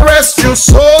about the rest. You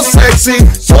so sexy,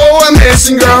 so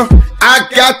amazing, girl. I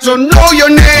got to know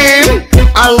your name.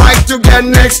 I like to get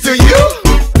next to you.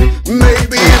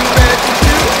 Maybe in bed with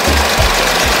you.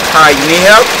 Hi, you need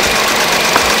help?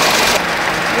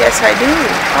 Yes, I do.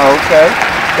 Oh, okay.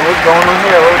 So what's going on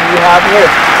here? What do you have here?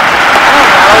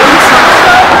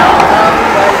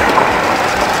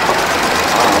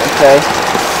 Oh, okay.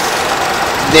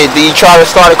 Did you try to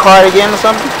start a car again or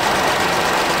something?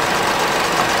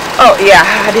 Oh, yeah,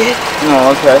 I did.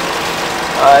 Oh, okay.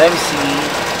 Let me see.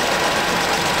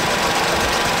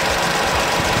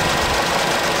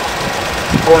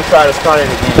 Go and try to start it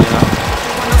again, you know?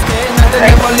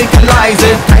 Never legalize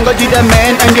it. I'm gonna be the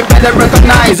man and you better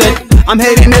recognize it. I'm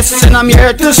hating this and I'm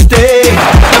here to stay.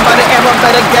 Nobody ever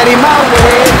better get in my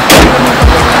way.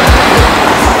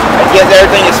 I guess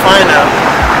everything is fine now.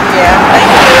 Yeah, thank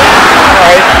you.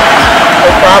 Alright, no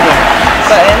problem.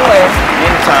 But anyway,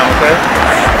 anytime, okay?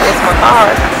 it's my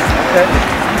card. Okay.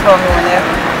 You told me when there.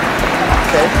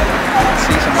 Okay.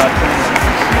 See somebody.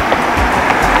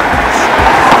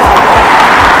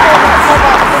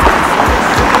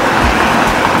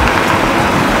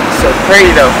 So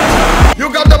pretty though.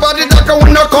 You got the body that can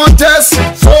win a contest.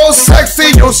 So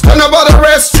sexy, you stand above the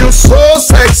rest. You so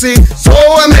sexy, so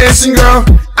amazing, girl.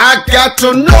 I got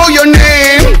to know your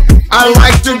name. I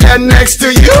like to get next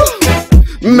to you,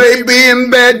 maybe in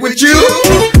bed with you.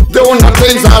 Doing the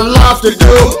things I love to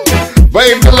do.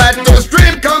 Baby, let this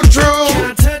dream come true.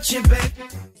 Can I touch you, baby?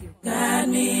 Guide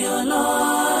me, oh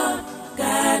Lord.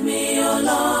 Guide me, oh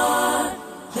Lord.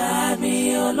 Guide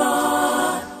me, oh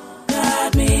Lord.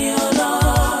 Guide me, oh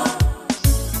Lord.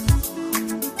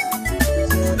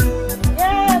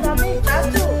 Yeah, that's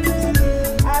true.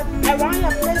 I run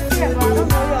your place here, but I don't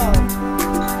know your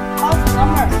house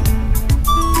number.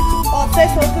 Oh,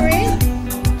 603?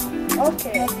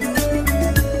 Okay.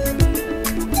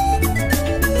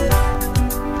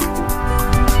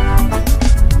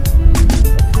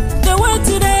 The word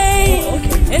today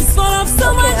is full of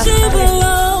so much evil.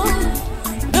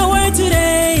 The word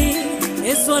today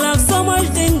is full of so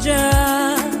much danger.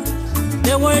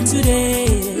 The word today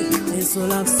is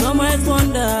full of so much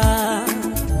wonder.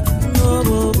 Oh,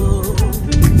 oh, oh.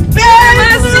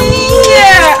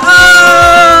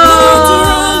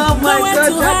 Oh my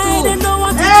God,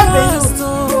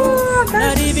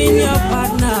 not even your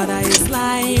partner that is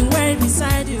lying right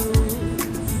beside you.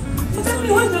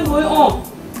 What's been going on?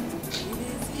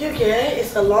 Okay,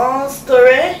 it's a long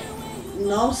story.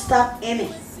 No stop in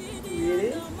it.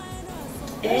 Really?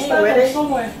 Ain't ready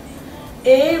somewhere.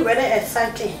 Ain't ready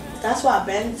exciting. That's why I've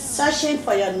been searching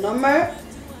for your number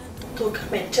to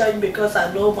come and tell you, because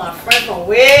I know my friend from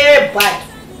way back.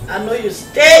 I know you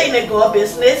stay in the God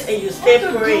business and you stay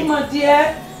praying. My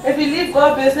dear, if you leave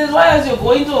God business, why else you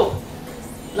going to?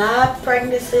 Now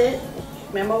pregnancy,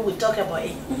 remember we talked about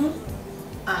it.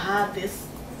 I had this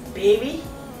baby.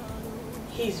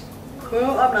 He's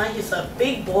grown up now. He's a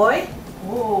big boy.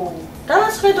 Whoa.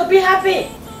 That's going to be happy.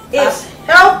 It's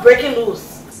hell breaking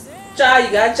loose. Child,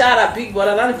 you got a child, a big boy.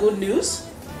 That's good news.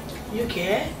 You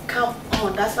can come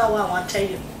on. That's not what I want to tell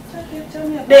you. Okay, tell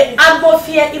me about the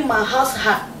atmosphere in my house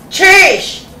has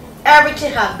changed.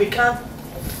 Everything has become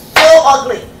so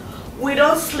ugly. We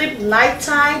don't sleep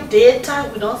nighttime,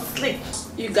 daytime. We don't sleep.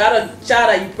 You got a child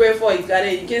that you pray for. You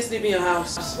can't sleep in your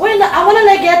house. Well, I want to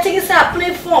let get things I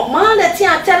play for. Man, the thing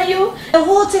I'm telling you, the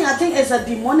whole thing I think is a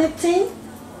demonic thing.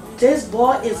 This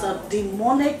boy is a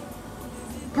demonic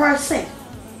person.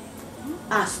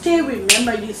 I still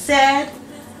remember you said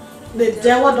the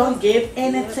devil don't give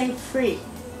anything free.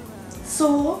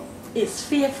 So it's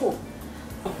fearful.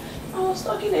 I was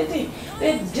talking that thing.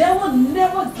 The devil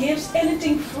never gives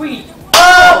anything free.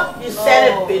 Oh, you said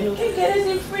it, Benu. You can't get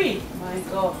anything free. My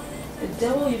God. The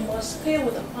devil, you must pay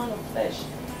with a pound of flesh.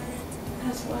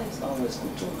 That's why it's always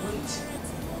good to wait.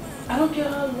 I don't care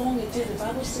how long it is. The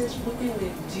Bible says weeping will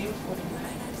endure for the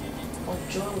night, but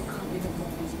joy will come in the morning.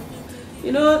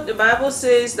 You know, the Bible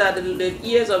says that the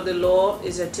ears of the Lord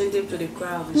is attentive to the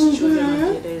cry of his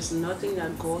children. There is nothing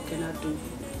that God cannot do.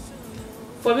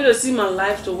 For me to see my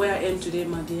life to where I am today,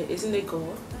 my dear, isn't it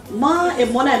God? Ma,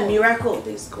 it's more than a miracle. It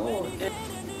is God. And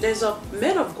there's a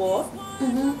man of God.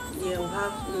 Yeah, we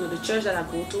have the church that I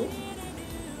go to.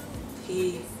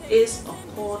 He is a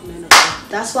called man of God.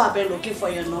 That's why I've been looking for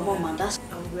your number, man. I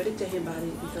will really tell him about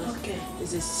it because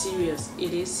this is serious.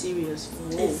 It is serious.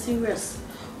 Whoa. It's serious.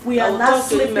 We are not talk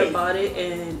sleeping. to him about it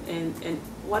and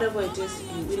whatever it is,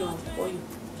 I'll call you.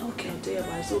 Okay. I'll tell you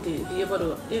about it. So be able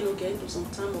to get into some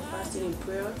time of fasting and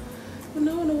prayer. You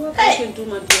know what I can do,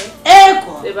 my dear.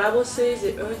 The Bible says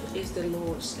the earth is the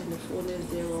Lord's and the fullness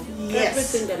thereof. Yes,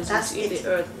 everything that is within the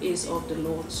earth is of the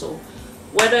Lord. So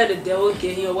whether the devil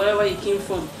came here or wherever he came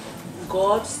from,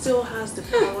 God still has the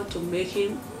power to make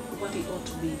him what he ought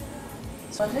to be.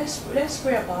 So let's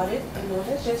pray about it.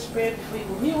 Let's just pray before you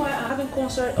go. Meanwhile, I'm having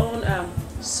concert on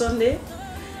Sunday.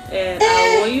 And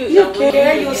you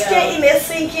stay in a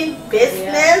sinking business.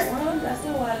 Yeah. Well, that's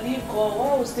not why I leave God.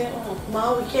 Why we stay on?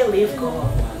 Ma, we can't leave God.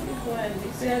 And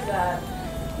he says that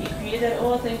he created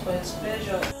all things for his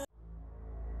pleasure.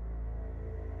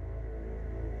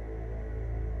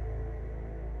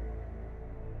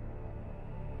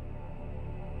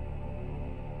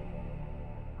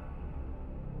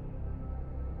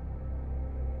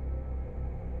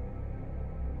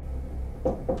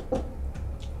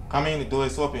 Come in, the door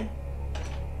is open.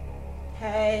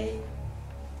 Hey.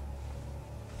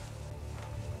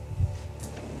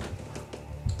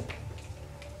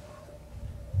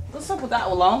 What's up with that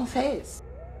long face?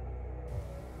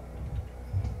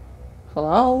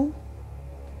 Hello?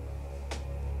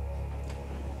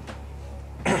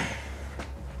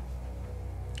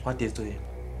 What is doing?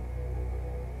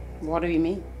 What do you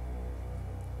mean?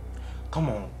 Come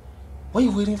on. What are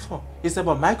you waiting for? It's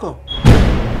about Michael.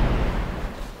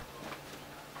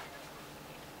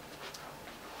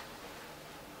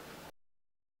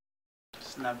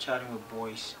 Snapchatting with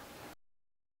boys.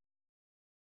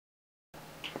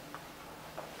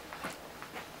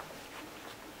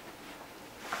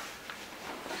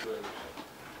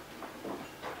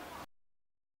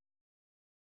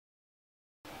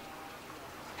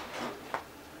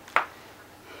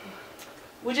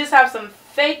 We just have some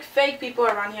fake people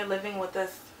around here living with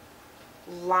us,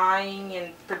 lying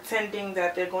and pretending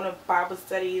that they're going to Bible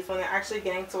studies when they're actually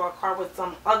getting to a car with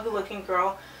some ugly looking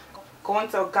girl going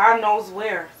to God knows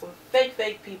where. Some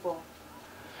fake people.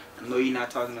 I know you're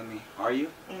not talking to me, are you?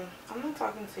 I'm not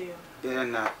talking to you. You're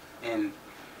not. And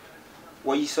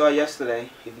what you saw yesterday,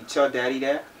 if you tell Daddy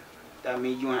that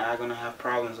means you and I are gonna have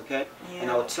problems, okay? Yeah.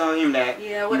 And I'll tell him that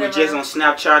you were just on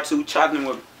Snapchat too, chatting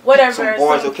with some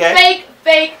boys, okay?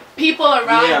 Fake people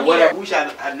around here. Whatever. Wish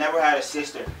I never had a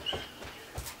sister.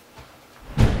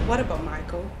 What about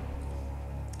Michael?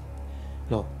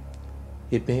 Look,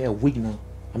 it's been a week now.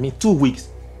 I mean 2 weeks.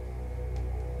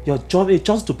 Your job is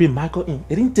just to bring Michael in.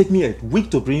 It didn't take me a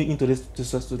week to bring you into this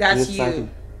society. That's you.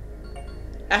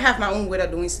 I have my own way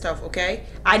of doing stuff, okay?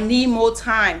 I need more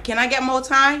time. Can I get more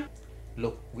time?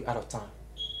 Look, we're out of time.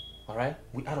 Alright?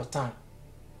 We're out of time.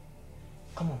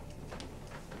 Come on.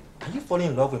 Are you falling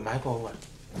in love with Michael or what?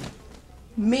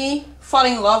 Me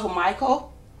falling in love with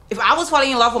Michael? If I was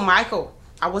falling in love with Michael,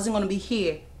 I wasn't going to be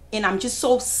here. And I'm just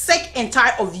so sick and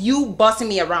tired of you bossing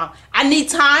me around. I need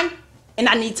time, and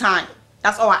I need time.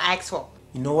 That's all I asked for.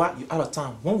 You know what? You're out of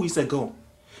time. 1 week ago.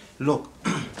 Look,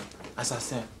 as I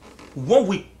said, 1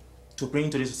 week to bring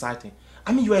into this society.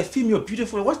 I mean, you are a female,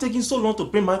 beautiful. What's taking so long to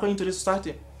bring Michael into this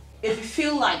society? If you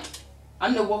feel like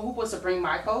I'm the one who's supposed to bring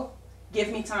Michael, give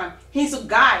me time. He's a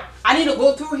guy. I need to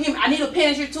go through him. I need to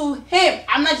penetrate to him.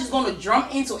 I'm not just going to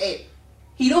jump into it.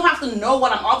 He don't have to know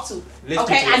what I'm up to.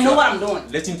 Okay, I know what I'm doing.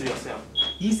 Listen to yourself.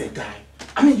 He's a guy.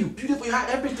 I mean, you beautiful. You have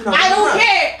everything. I don't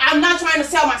care. I'm not trying to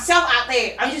sell myself out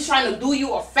there. I'm just trying to do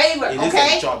you a favor. It okay?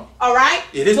 is your job. All right.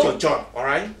 It is your job. All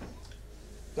right.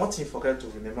 One thing you forget to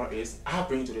remember is I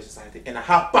bring you to this society and I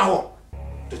have power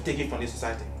to take it from this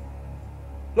society.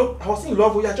 Look, I was in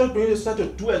love with you. I just bring you to this society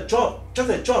to do a job. Just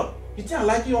a job. You think I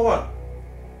like you or what?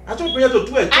 I just bring you to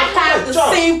do a job. I have the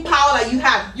same power that you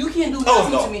have. You can't do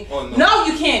nothing to me. Oh, no. No,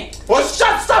 you can't. Oh,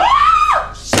 stop!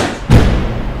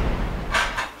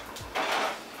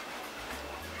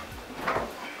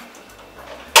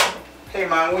 Hey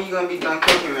man, when you gonna be done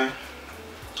cooking, man?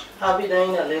 I'll be done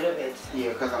in a little bit.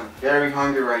 Yeah, because I'm very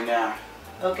hungry right now.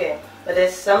 Okay, but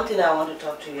there's something I want to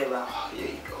talk to you about. Oh, here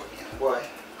you go again. What?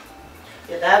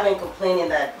 Your dad been complaining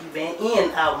that you've been in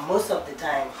and out most of the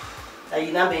time, that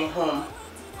you're not being home,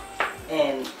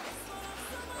 and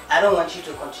I don't want you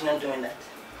to continue doing that.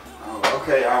 Oh,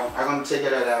 okay, I'm gonna take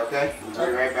care of that, okay? I'll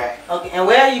be right back. Okay, and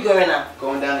where are you going now?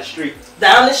 Going down the street.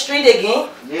 Down the street again?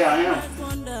 Yeah, I am.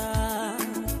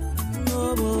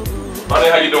 Honey,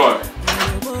 how you doing?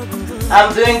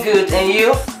 I'm doing good, and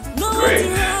you? Great.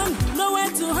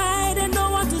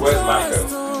 Where's Michael?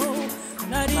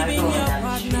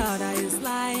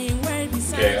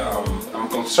 Okay, I'm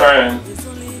concerned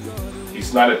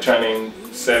he's not attending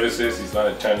services, he's not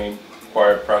attending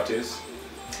choir practice.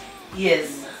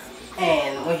 Yes,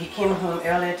 and when he came home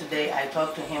earlier today, I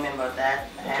talked to him about that,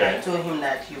 and I told him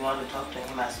that you want to talk to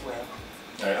him as well.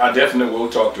 I definitely will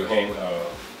talk to him.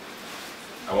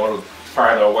 I want to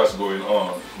find out what's going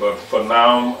on, but for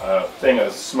now, I think I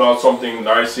smell something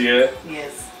nice here.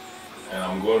 Yes. And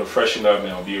I'm going to freshen up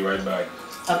and I'll be right back.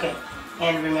 Okay,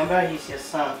 and remember he's your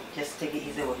son. Just take it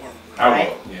easy with him. I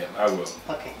will, yeah, I will.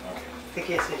 Okay. Take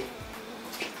care, sweetie.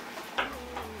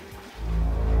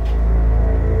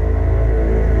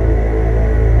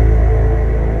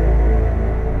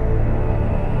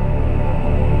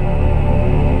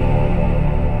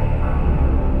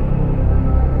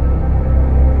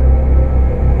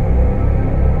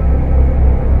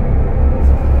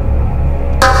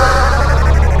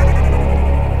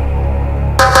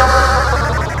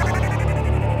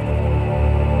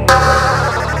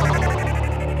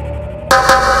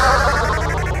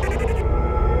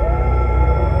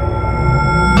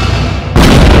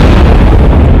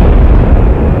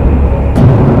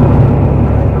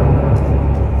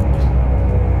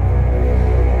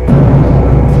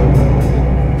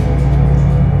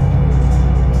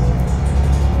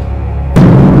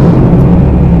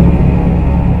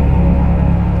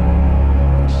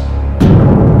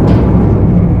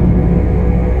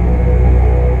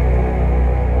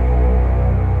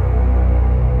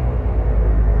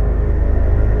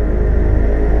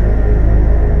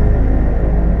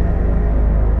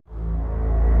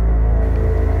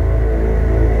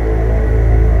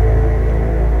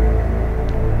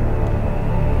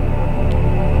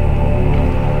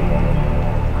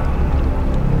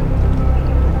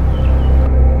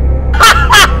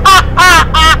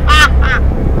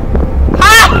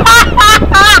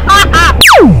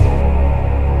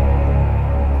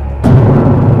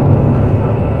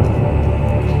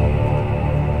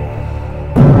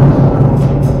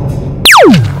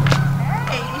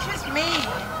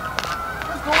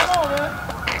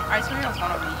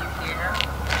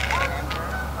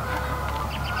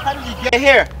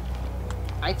 here?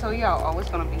 I told you I'm always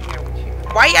gonna be here with you.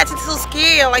 Why you acting so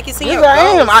scared? Like you seen your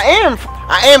Yes, ghost?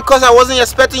 I am because I wasn't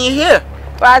expecting you here.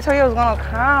 But I told you I was gonna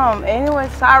come. Anyway,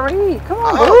 sorry. Come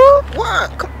on, boo.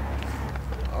 What?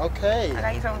 Okay. I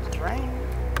got you something to drink.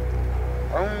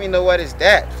 I don't even know what is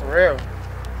that, for real.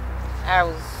 I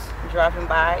was driving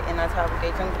by and I told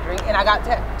you something to drink and I got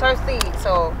thirsty,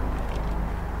 so.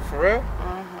 For real?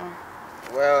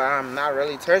 Mm-hmm. Well, I'm not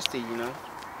really thirsty, you know.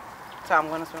 So I'm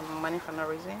gonna spend my money for no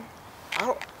reason?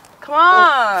 Oh. Come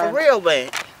on. For real,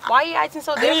 man. Why are you acting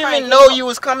so different? I didn't even know you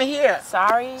was coming here.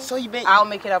 Sorry. So you been... I'll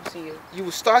make it up to you. You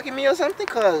was stalking me or something?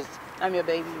 Cause... I'm your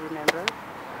baby, remember?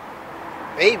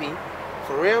 Baby?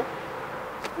 For real?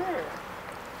 Yeah.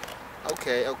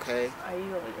 Okay. Are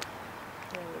you over there?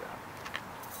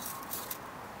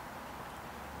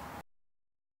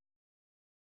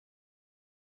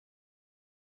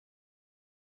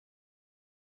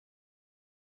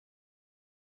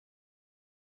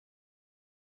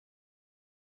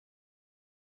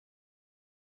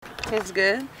 It's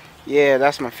good? Yeah,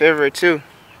 that's my favorite too,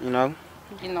 you know.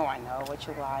 You know I know what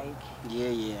you like.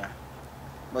 Yeah.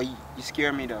 But you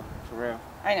scare me though, for real.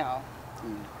 I know.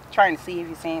 Trying to see if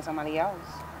you're seeing somebody else.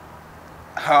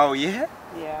 Oh, yeah?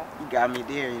 Yeah. You got me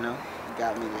there, you know. You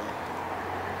got me there.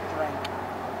 Right.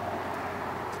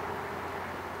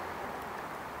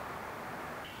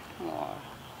 Oh.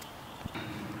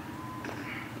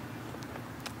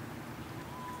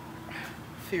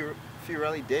 Feel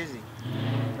really dizzy.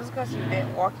 Just because you've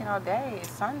been walking all day. It's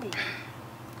Sunday.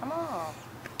 Come on.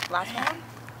 Last one?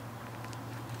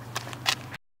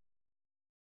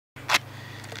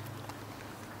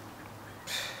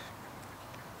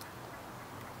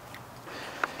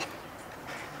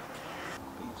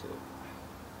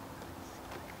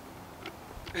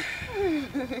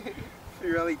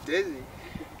 Feel really dizzy.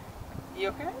 You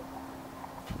okay?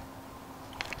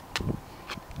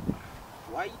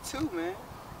 Why you too, man?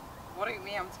 What do you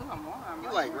mean I'm two? I'm one.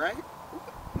 You like, right?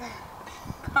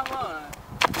 Come on.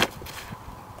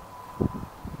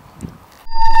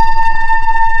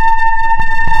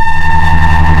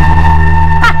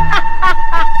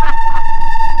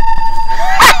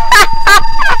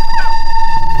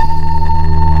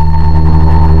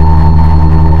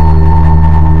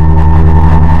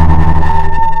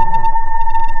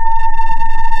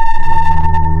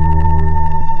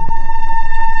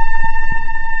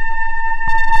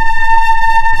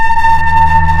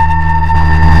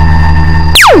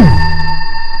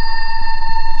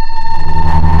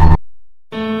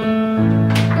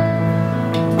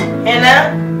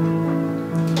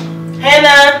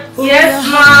 Yes,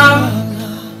 Mom.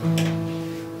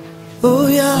 Oh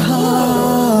yeah.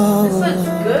 This looks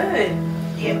good.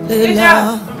 Yeah. Good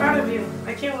job. I'm proud of you.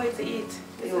 I can't wait to eat.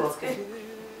 This You're looks welcome. good.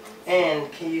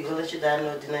 And can you go let your dad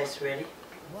know dinner is ready?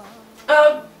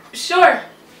 Sure.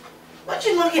 What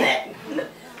you looking at?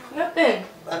 Nothing.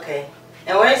 Okay.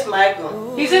 And where's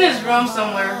Michael? He's in his room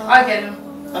somewhere. I'll get him.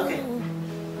 Okay.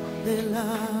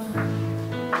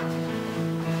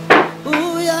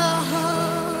 Oh yeah.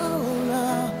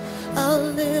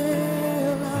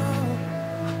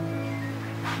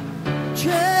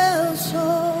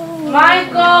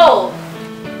 Michael!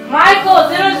 Michael,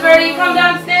 dinner's ready. Come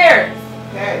downstairs.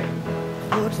 Hey.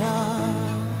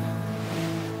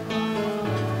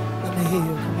 Let me hear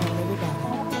you. Come on, everybody.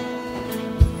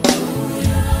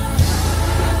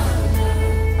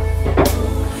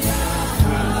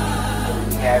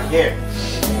 Yeah, here.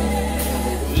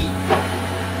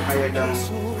 How you doing?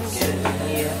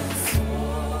 Yeah.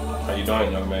 How you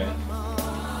doing, young man?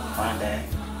 Fine, Dad.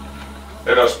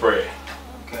 Let us pray.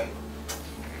 Okay.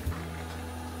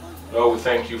 Lord, we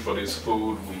thank you for this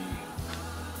food. We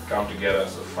come together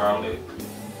as a family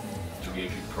to give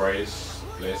you praise.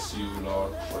 Bless you,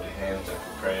 Lord, for the hands that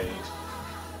prepared it.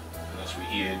 And as we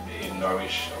eat it, may it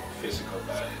nourish our physical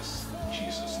bodies. In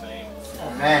Jesus' name.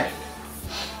 Amen.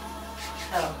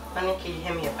 Oh, honey, can you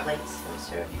hand me a plate? Let me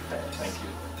serve you first. Thank you.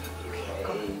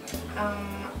 Okay.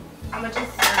 I'm gonna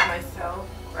just serve myself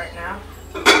right now.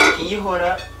 Can you hold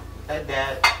up? Let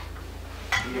Dad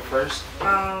do it first.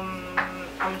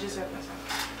 I'm gonna just serve myself.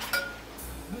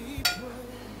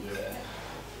 Yeah.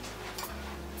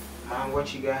 Mom,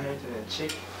 what you got here to the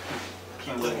chicken?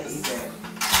 Can't wait to eat that.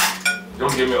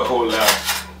 Don't give me a whole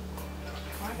lot.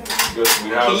 Because we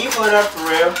have... Can you hold up for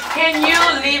real? Can you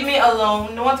leave me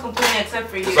alone? No one's complaining except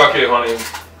for you. It's okay, honey.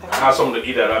 I have something to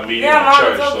eat at our meeting Yeah, in Mom,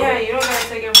 church. it's okay. So. You don't gotta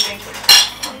take everything from me.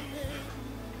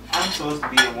 I'm supposed to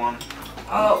be the one.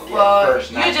 Oh, well,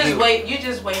 first, you not just you. wait. You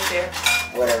just wait there.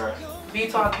 Whatever. Be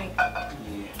talking. Yeah.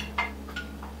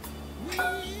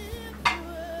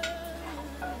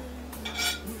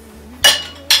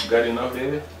 You got enough,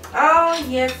 baby? Oh,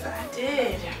 yes, I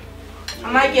did.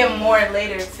 I might get more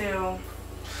later, too.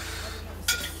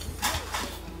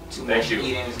 Too much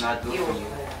eating is not good for you.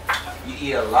 You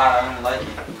eat a lot, I don't like it.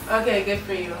 Okay, good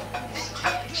for you.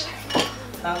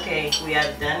 Okay, we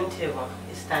are done table.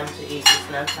 It's time to eat. It's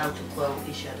not time to quarrel with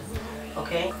each other.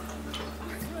 Okay?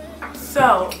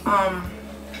 So,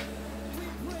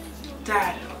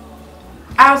 Dad,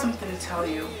 I have something to tell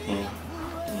you.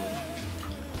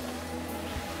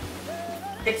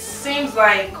 It seems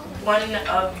like one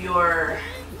of your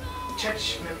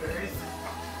church members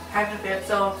haven't been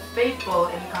so faithful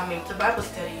in coming to Bible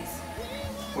studies.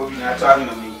 Well, you're not talking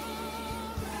to me.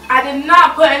 I did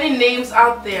not put any names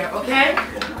out there, okay?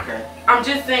 Okay. I'm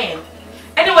just saying.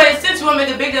 Anyway, since you want to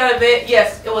make a big deal of it,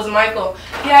 yes, it was Michael.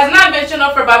 He has not been showing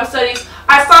up for Bible studies.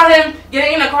 I saw him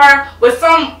getting in a car with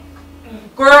some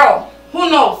girl. Who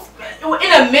knows?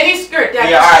 In a mini skirt.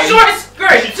 That short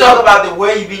skirt. You talk about the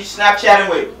way you be Snapchatting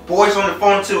with boys on the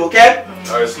phone too, okay?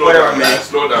 Alright, slow down, man.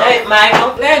 Slow down. Hey,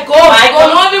 Michael. Let go. Michael, I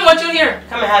don't even want you here.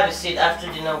 Come and have a seat.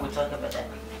 After dinner, we'll talk about that.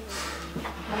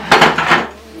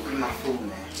 Look at my food,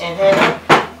 man. And Hannah,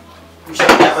 you should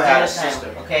never have a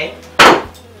sister. Okay?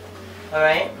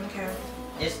 Alright? Okay.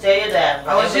 Just tell your dad.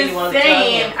 I was just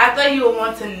saying, I thought you would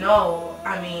want to know.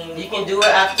 I mean, you can do it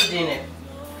after dinner.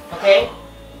 Okay?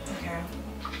 Okay.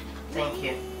 Thank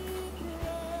you.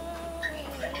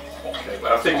 Okay,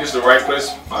 but I think this is the right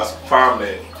place as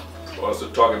family for us to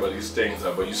talk about these things.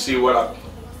 But you see what I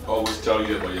always tell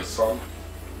you about your son?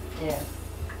 Yeah.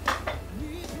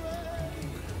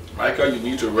 Michael, you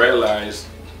need to realize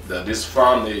that this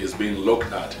family is being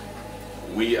looked at.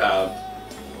 We are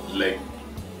like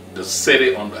the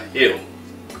city on the hill.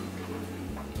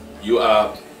 You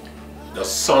are the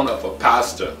son of a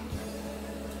pastor.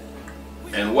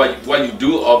 And what you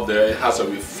do up there has a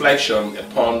reflection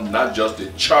upon not just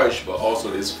the church, but also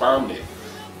this family.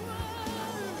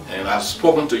 And I've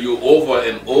spoken to you over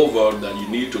and over that you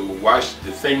need to watch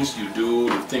the things you do,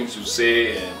 the things you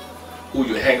say, and who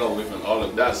you hang out with and all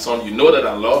of that. Son, you know that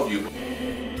I love you.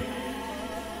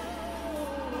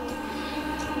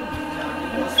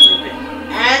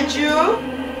 Andrew?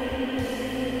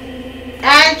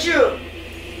 Andrew?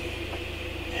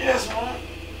 Yes, Mom?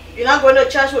 You're not going to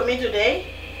church with me today?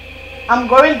 I'm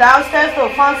going downstairs to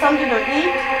find something to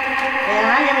eat. And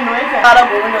I don't even know if you're out of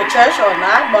going to church or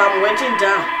not, but I'm waiting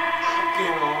down.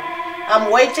 Okay, Mom. I'm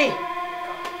waiting.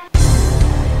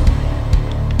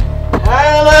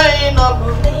 Early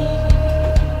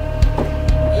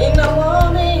in the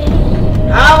morning,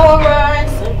 I will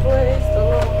rise and praise the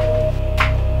Lord.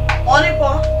 Morning,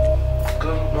 Paul.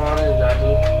 Good morning,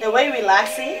 Daddy. The way you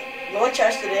relaxing? No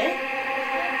church today?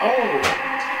 Oh.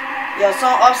 Your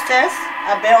son upstairs?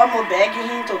 I bet almost begging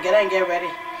him to get up and get ready.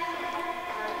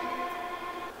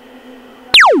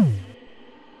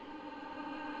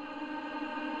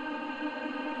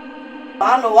 I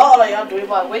don't know what all of y'all doing,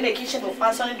 but we're in the kitchen to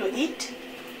find something to eat.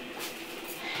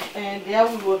 And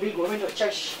then we will be going to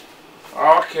church.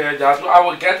 Okay, Daddy. I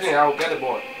will get it. I will get it,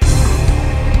 boy.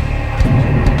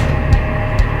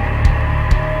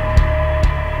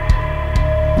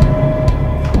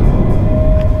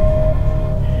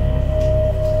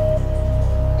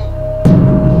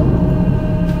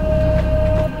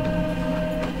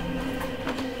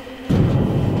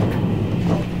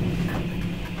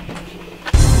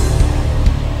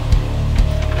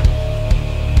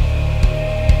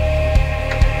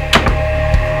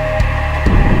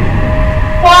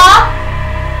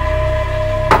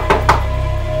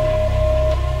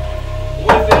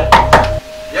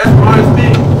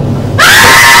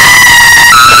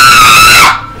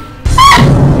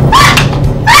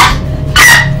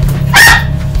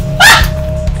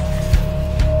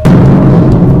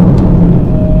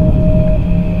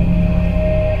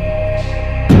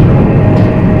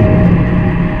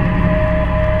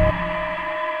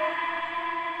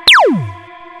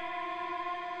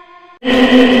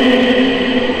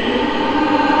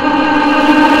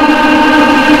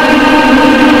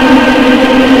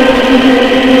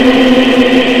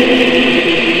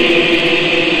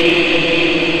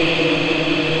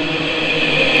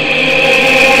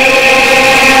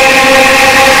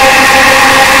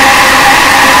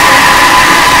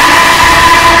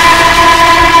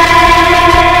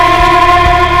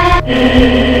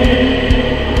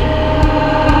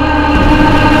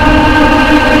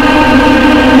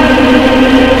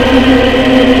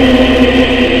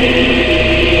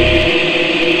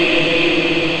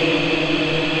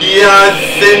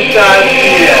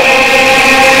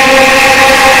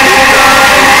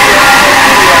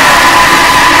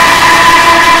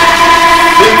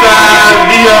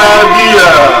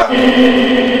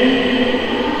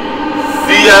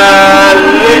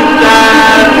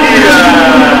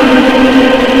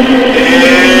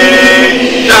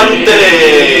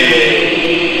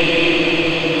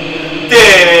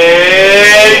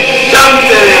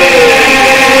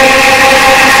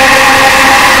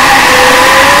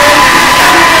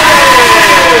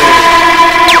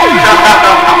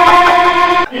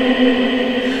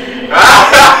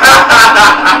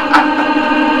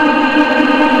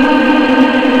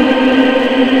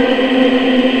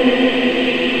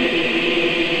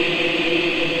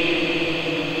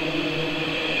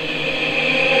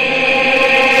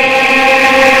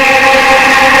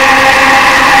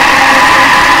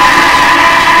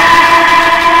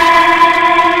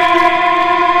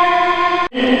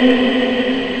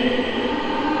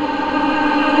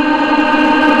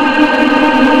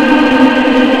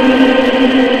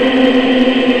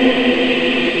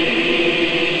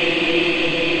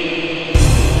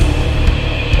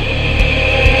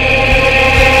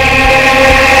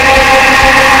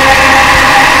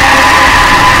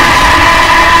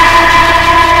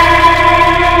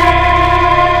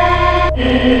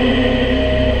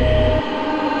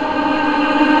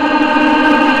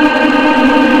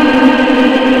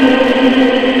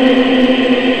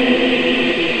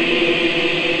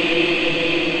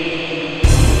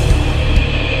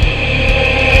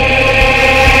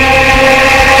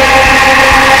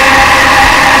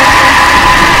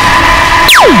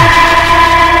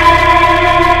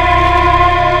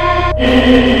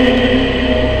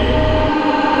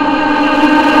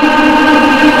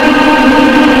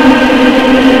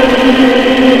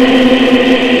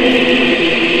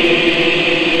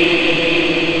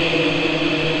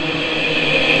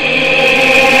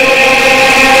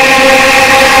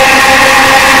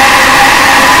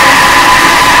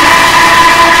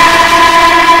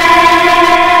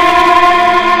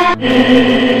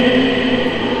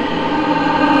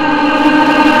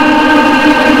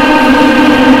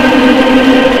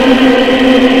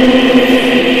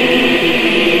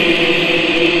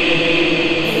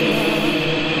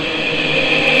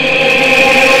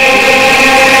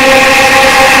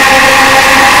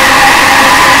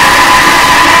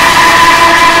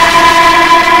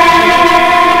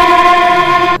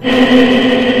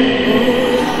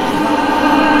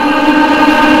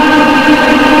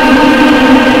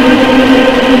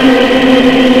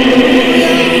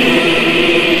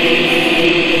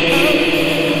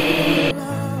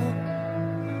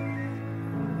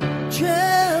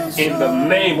 In the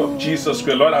name of Jesus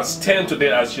Christ, Lord, I stand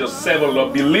today as your servant,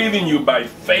 Lord, believing you by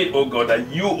faith, oh God, that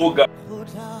you, oh God,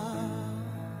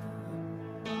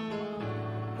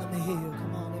 Let me hear you.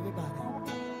 Come on, everybody.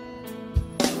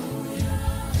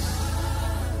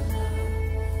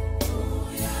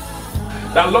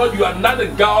 that, Lord, you are not a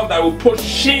God that will put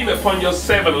shame upon your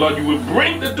servant, Lord. You will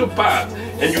bring it to pass,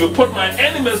 and you will put my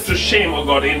enemies to shame, oh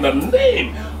God, in the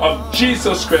name of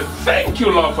Jesus Christ. Thank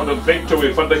you, Lord, for the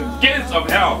victory, for the gates of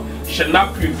hell shall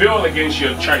not prevail against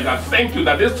your church. I thank you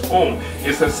that this home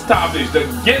is established. The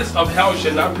gates of hell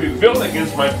shall not prevail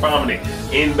against my family.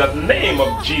 In the name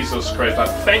of Jesus Christ, I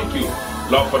thank you,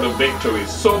 Lord, for the victory.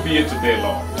 So be it today,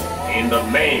 Lord, in the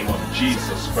name of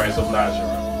Jesus Christ of Nazareth.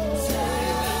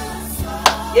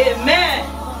 Amen.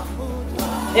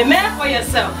 Amen for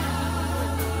yourself.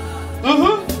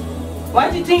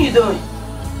 What do you think you're doing?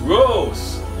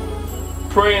 Rose,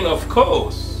 praying of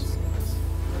course.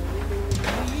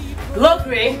 Look,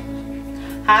 Ray,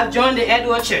 I've joined the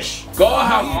Edward Church. God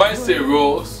have mercy,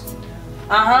 Rose.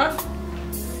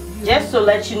 Just to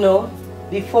let you know,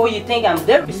 before you think I'm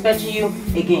disrespecting you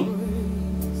again.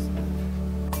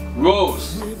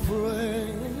 Rose,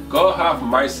 God have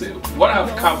mercy. What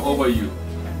have come over you?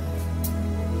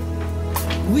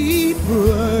 We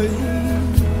praise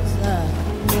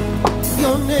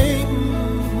your name.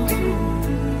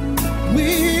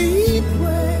 We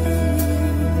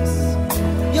praise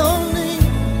your name.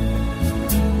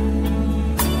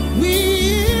 We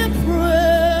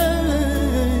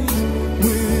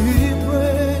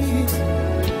praise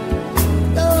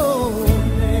your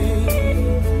name.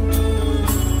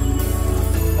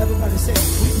 Everybody say,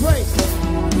 we praise.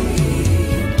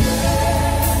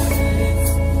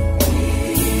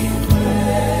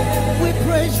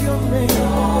 Praise your name.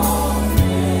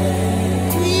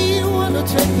 We want to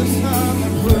take this time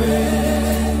and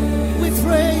pray. We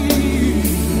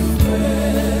praise.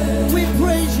 We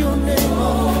praise your name,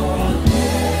 Lord.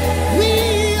 We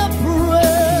are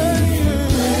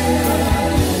praying.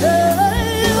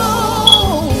 Hey,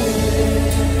 oh.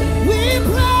 We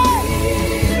pray.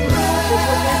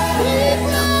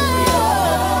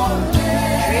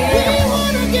 We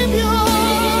want to give you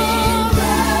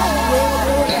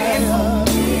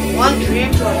one dream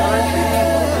to another dream.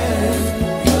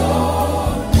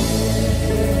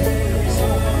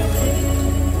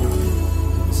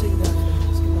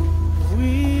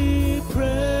 We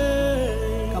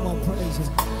pray. Come on, praise Him.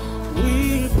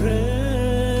 We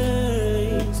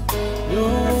praise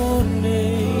your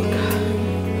name.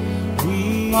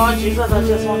 Lord Jesus, I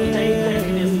just want to tell you thank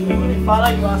you this morning.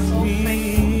 Father, you are so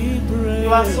faithful. You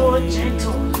are so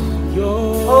gentle.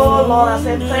 Oh Lord, I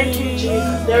say thank you,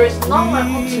 Jesus. There is none like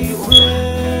unto you, O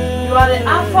God. You are the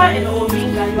Alpha and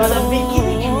Omega. You are the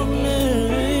beginning and the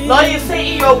end. Lord, you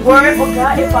say in your word, oh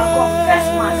God, if I confess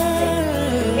my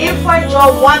sin, if I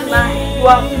draw one line, you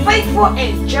are faithful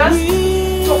and just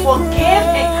to forgive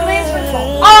and cleanse me from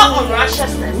all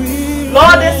unrighteousness.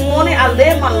 Lord, this morning I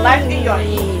lay my life in your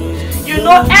hands. You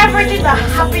know everything that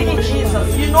happened in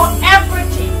Jesus. You know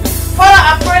everything. Father,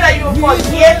 I pray that you will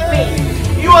forgive me.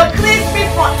 You will cleanse me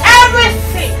from every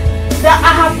sin that I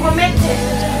have committed.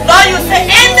 Lord, you say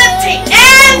anything.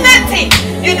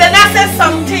 You did not say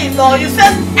something, Lord. You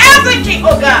said everything,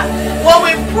 oh God. When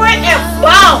we pray and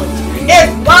bound, it's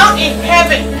bound in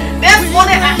heaven. This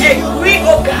morning I agree,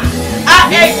 oh God.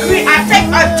 I agree. I take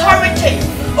authority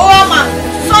over my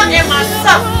son and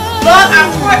myself. Lord,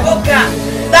 I pray, oh God,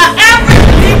 that every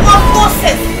evil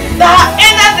forces that have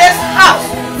entered this house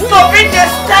to bring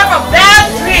this type of bad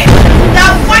dream that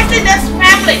fighting this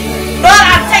family, Lord,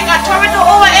 I take authority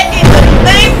over it in the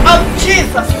name of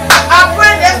Jesus. I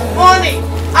pray this morning,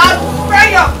 I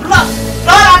pray your blood,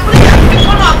 Lord, I plead the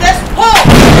people of this home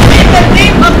in the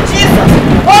name of Jesus.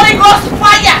 Holy Ghost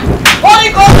fire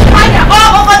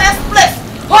all over this place.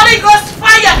 Holy Ghost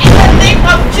fire in the name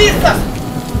of Jesus.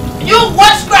 You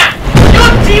witchcraft, you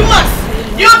demons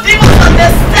of the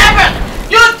servant,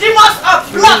 you demons of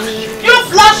blood, you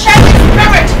blood-shedding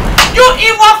spirit, you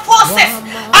evil forces,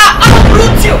 I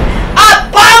uproot you, I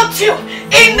bound you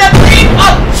in the name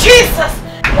of Jesus.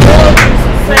 Oh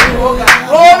Jesus, thank you, oh God.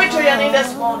 Glory to your name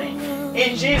this morning.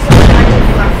 In Jesus' mighty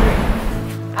name I pray.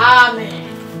 Amen.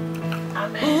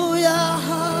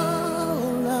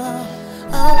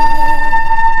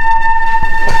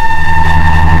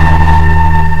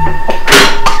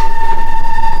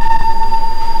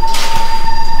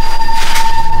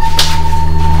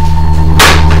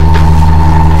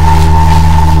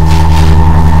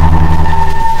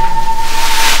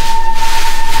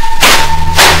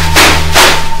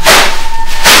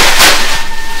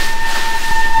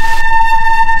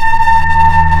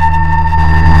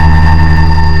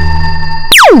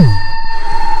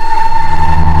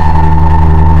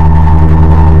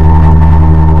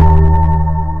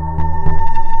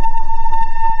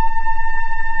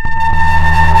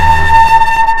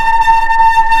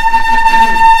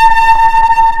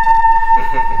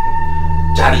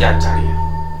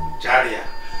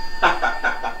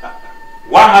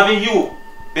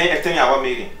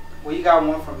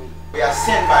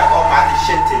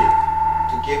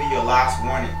 last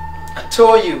warning. I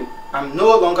told you, I'm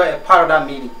no longer a part of that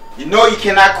meeting. You know you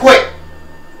cannot quit.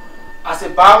 As the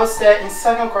Bible said in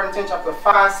 2 Corinthians chapter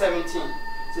 5:17,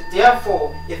 so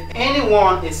therefore, if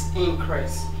anyone is in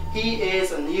Christ, he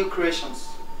is a new creation.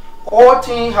 All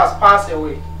things has passed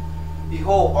away.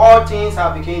 Behold, all things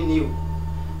have become new.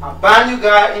 I bind you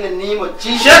guys in the name of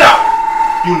Jesus. Shut up!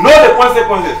 You know the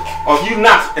consequences of you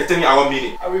not attending our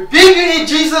meeting. I rebuke you in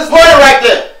Jesus' name. Hold it right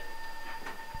there.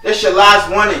 This is your last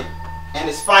warning, and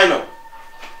it's final.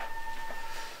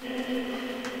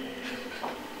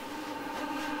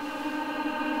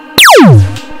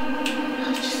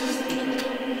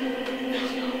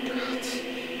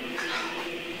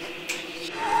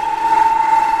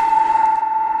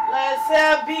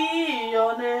 Blessed be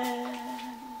your name.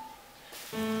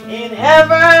 In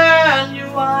heaven you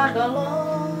are the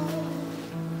Lord.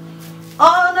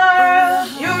 On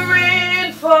earth you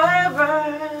reign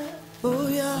forever.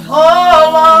 Oh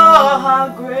Lord,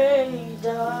 how great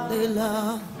thou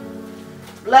art.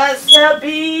 Blessed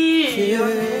be your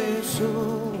name.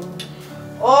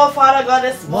 Oh Father God,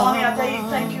 this morning I tell you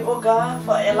thank you, oh God,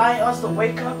 for allowing us to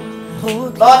wake up.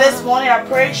 Lord, this morning I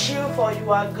praise you for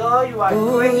you are God, you are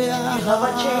great, you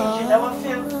never change, you never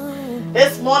fail.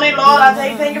 This morning, Lord, I tell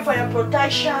you thank you for your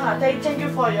protection. I tell you thank you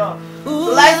for your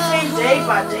blessing day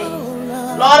by day.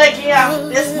 Lord, again,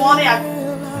 this morning I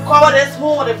cover this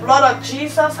home with the blood of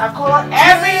Jesus. I cover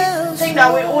everything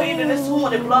that we own in this home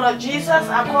with the blood of Jesus.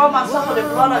 I cover myself with the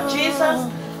blood of Jesus.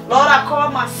 Lord, I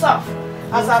cover myself.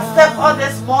 As I step out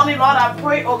this morning, Lord, I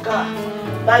pray, oh God,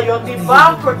 that your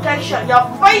divine protection, your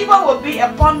favor will be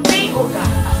upon me, oh God,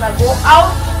 as I go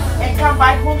out and come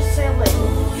back home safely.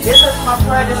 This is my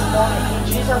prayer this morning. In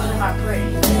Jesus' name I pray.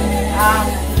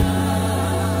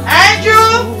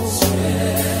 Andrew,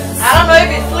 I don't know if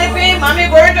you're sleeping. Mommy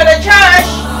going to the church.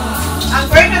 I'm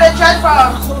going to the church for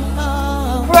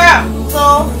prayer.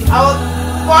 So I will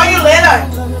call you later.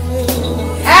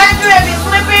 Andrew, if you're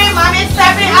sleeping, Mommy's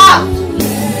stepping out.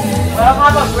 Well,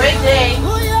 have a great day.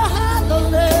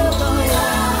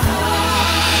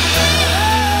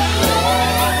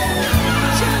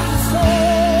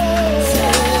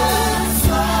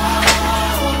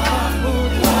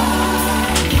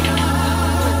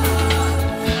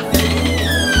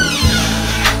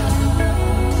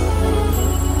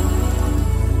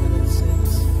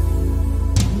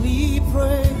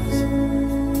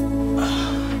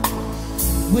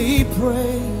 We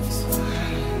praise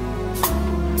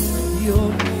your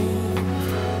name.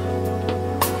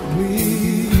 We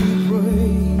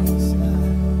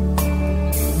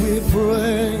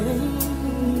praise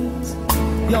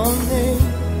your name.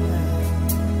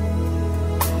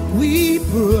 We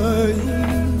praise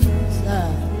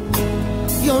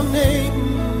your name.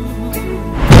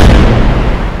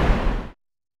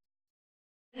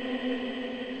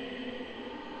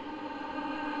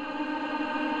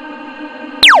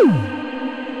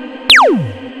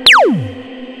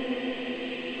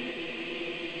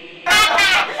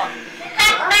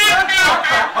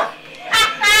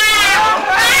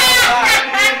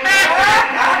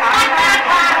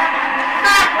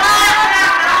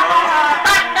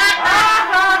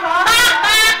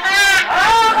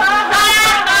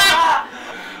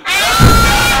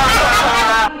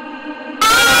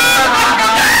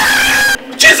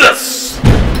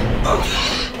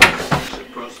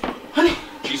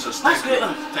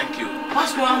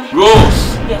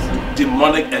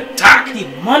 Demonic attack.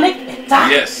 Demonic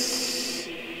attack? Yes.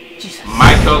 Jesus.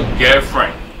 Michael's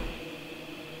girlfriend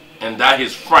and that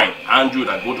his friend Andrew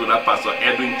that go to that Pastor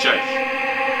Edwin church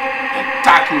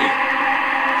attack me.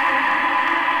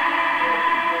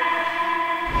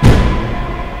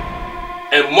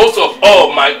 And most of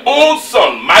all, my own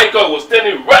son Michael was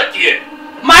standing right here.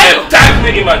 Michael attacked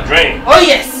me in my dream. Oh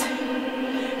yes.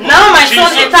 Now my son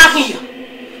attacking you.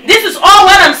 This is all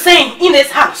what I'm saying in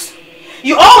this house.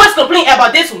 You always complain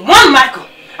about this one Michael.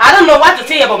 I don't know what to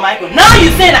say about Michael. Now you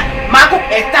say that Michael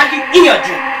attacked you in your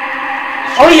dream.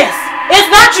 Oh yes. It's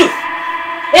not true.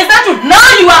 It's not true. Now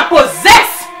you are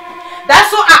possessed. That's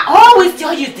why I always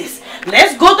tell you this.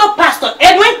 Let's go to Pastor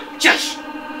Edwin church.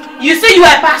 You say you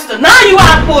are a pastor. Now you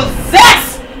are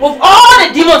possessed with all the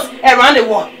demons around the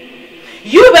world.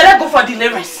 You better go for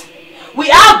deliverance. We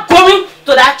are going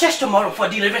to that church tomorrow for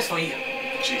deliverance for you.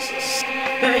 Jesus.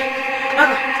 Baby,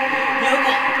 Michael. You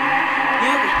okay? You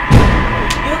okay?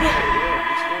 You okay?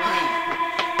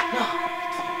 No.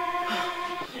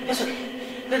 It's okay.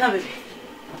 Lay down, baby.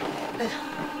 Lay down.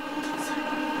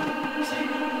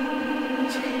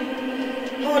 It's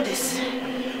okay. All this.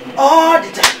 All the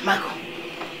time. Michael.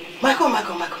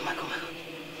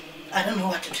 I don't know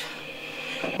what to do.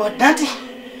 But nothing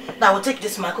that will take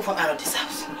this microphone out of this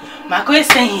house. Marco is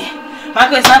staying here.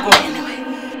 Marco is not going anywhere.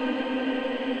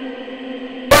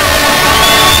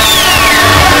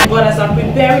 God, as I'm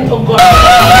preparing, oh God,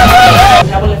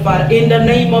 Heavenly Father, in the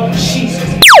name of Jesus,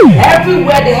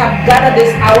 everywhere they have gathered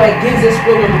this hour against this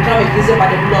program, we come against it by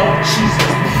the blood of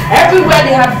Jesus. Everywhere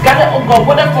they have gathered, oh God,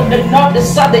 whether from the north, the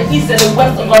south, the east, and the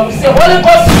west, oh God, we say, Holy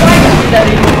Ghost, strike in the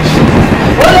name of Jesus.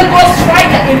 Holy Ghost,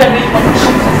 strike in the name of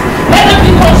Jesus. Let them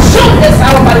be consumed this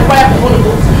hour by the fire of the Holy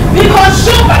Ghost. Be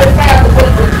consumed by the fire of the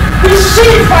Holy Ghost.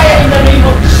 Receive fire in the name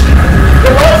of Jesus. The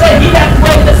Lord said, he that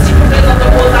dwells in the secret place of the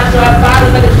Most High shall abide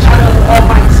under the shadow of the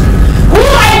Almighty. Who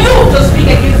are you to speak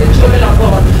against the children of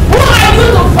God? Who are you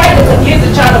to fight against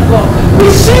the child of God?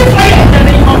 Receive fire in the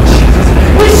name of Jesus.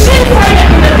 Receive fire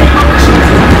in the name of Jesus.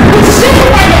 Receive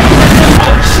fire in the name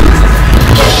of Jesus.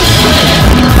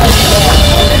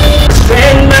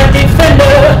 Strength, my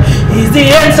defender, is the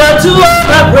answer to all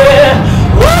my prayer.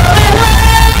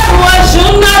 Why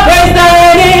should not praise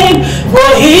thy name? For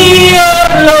he,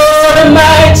 oh Lord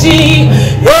Almighty,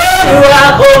 your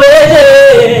rock of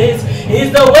ages,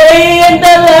 is the way and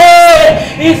the land.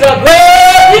 He's a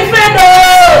great defender,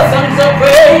 songs of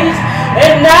praise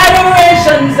and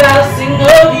adorations I'll sing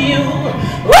of you.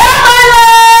 Oh my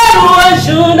Lord, why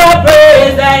should I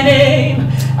praise thy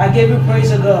name? I give you praise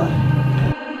to God.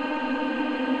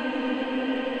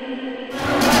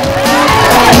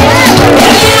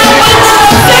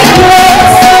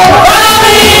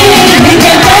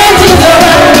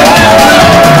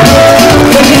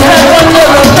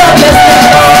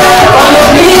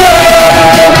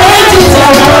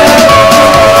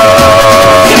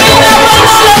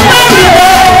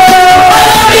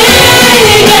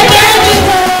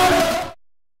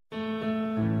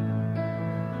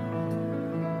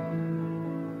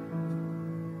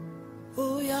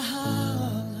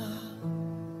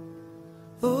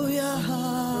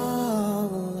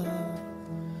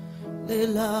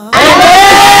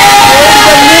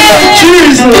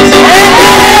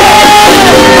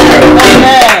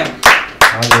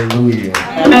 Hallelujah.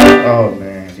 Oh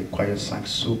man, the choir sang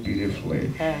so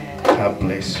beautifully. God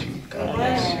bless you. God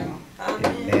bless you.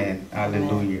 Amen.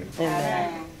 Hallelujah.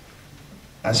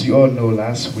 As you all know,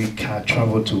 last week I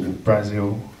traveled to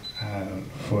Brazil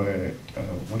for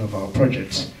one of our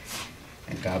projects,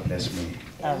 and God bless me.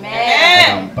 Amen.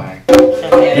 And I'm back.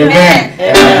 Amen.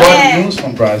 And I got news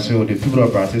from Brazil. The people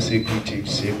of Brazil say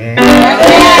greetings. Amen.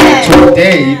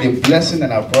 Today, the blessing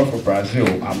that I brought from Brazil,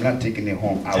 I'm not taking it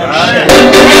home. I will share it.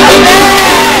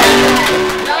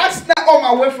 Last night on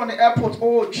my way from the airport,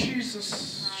 oh Jesus.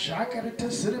 I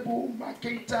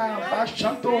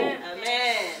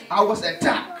was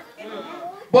attacked.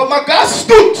 But my God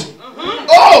stood.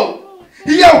 Oh!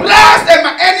 He aroused and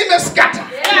my enemies scattered.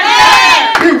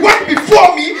 He went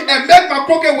before me and made my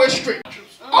crooked way straight.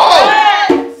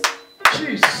 Oh!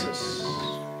 Jesus.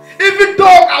 Even though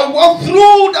I walk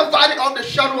through the valley of the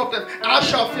shadow of death, I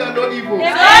shall fear no evil. No,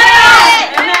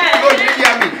 you didn't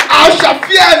hear me. I shall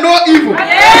fear no evil.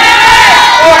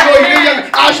 Oh, no, you didn't hear me.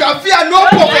 I shall fear no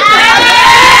poverty.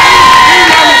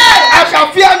 I shall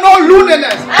fear no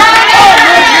loneliness. Oh, no, you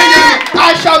didn't hear me.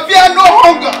 I shall fear no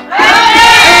hunger.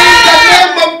 In the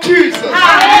name of Jesus.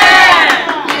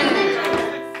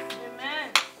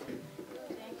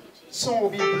 Some will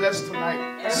be blessed tonight.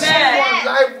 Someone's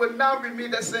life will now remain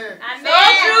the same.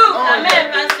 Amen.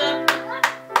 Amen, Pastor.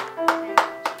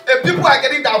 If people are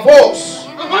getting divorced,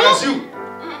 minus you.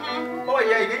 Oh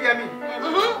yeah, you didn't hear me.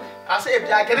 I say if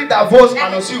they are getting divorced,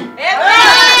 minus you. Oh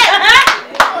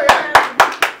yeah.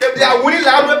 If they are winning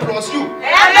lottery plus you.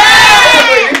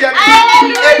 If they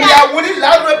are winning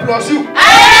lottery plus you.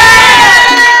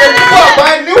 If people are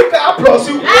buying new car plus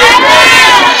you.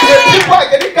 If people are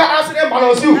getting car accident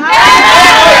minus you.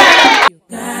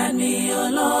 Guide me, oh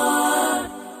Lord.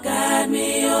 Guide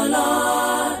me, oh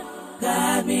Lord.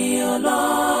 Guide me, oh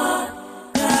Lord.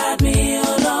 Guide me,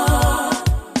 oh Lord.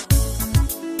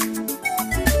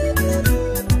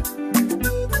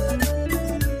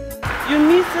 You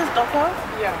meet Sis Doko?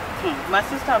 Yeah. My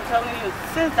sister, I'm telling you,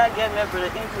 since that girl met Brother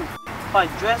Andrew, her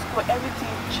dress code,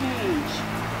 everything changed.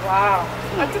 Wow.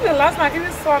 I think the last time I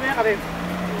even saw me at a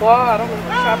mall, I don't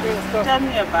know, shopping and stuff. Tell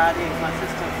me about it, my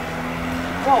sister.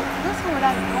 Well, that's how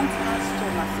I went to that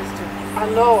store, my sister.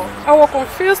 I know. I was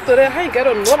confused today. How you get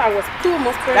to know I was 2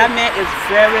 months pregnant? That man is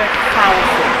very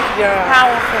powerful. Yeah.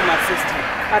 Powerful, my sister.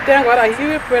 I thank God that he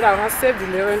will pray that I will save the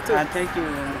living too. I thank you,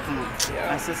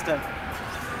 my sister.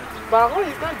 But who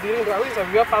is not dealing with? Who is a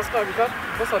real pastor? Because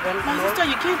most of them. My sister,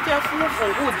 you can't tell fool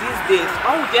from who these days.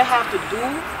 All they have to do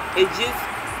is just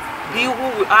be who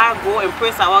we are, go and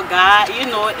praise our God,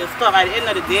 you know, and stuff. At the end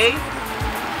of the day,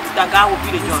 that God will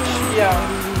be the judge. Yeah.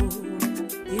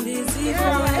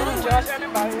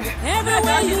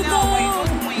 Everywhere you go,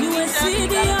 you will see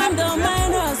the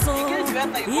underminer soul.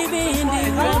 Even in the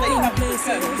working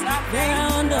places, they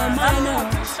are underminer.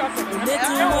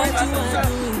 Little what you are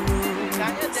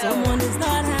doing, someone is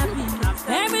not happy.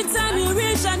 Every time you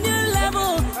reach a new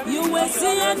level, you will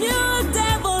see a new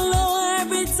devil. Oh,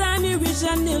 every time you reach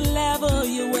a new level,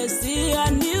 you will see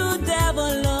a new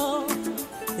devil. Oh,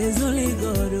 it's only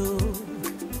God. Oh,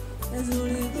 it's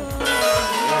only God.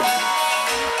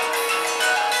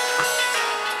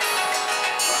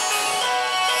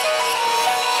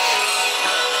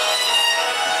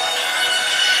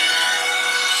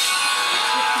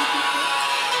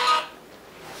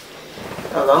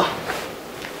 Hello?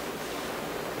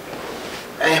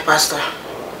 Hey, Pastor.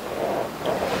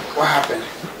 What happened?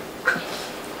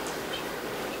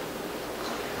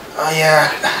 Oh,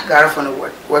 yeah. I got it from the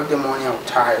work the morning. I was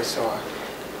tired, so I'm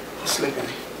sleeping.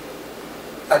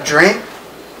 A dream?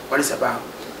 What is it about?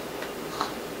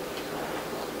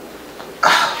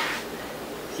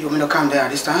 You want me to calm down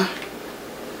this time?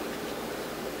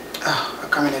 I'll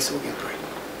come in there so we can pray.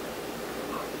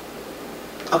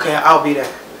 Okay, I'll be there.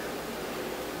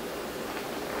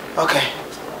 Okay.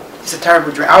 It's a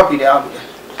terrible dream. I'll be there.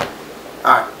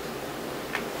 Alright.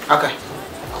 Okay.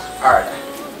 Alright.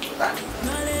 Bye.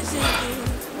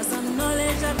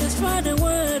 Knowledge of destroy the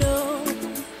world, oh.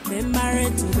 Men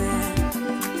married to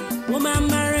man. Woman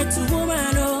married to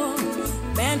woman, oh.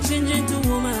 Man changing to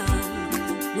woman.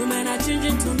 Women are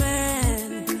changing to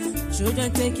men.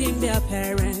 Children taking their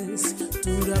parents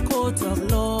to the court of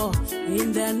law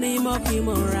in the name of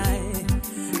human rights.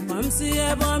 Come see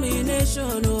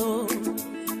abomination, oh.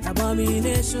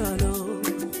 Abomination, oh.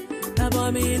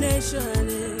 Abomination,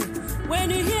 eh. When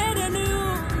you hear the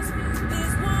news,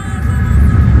 this one.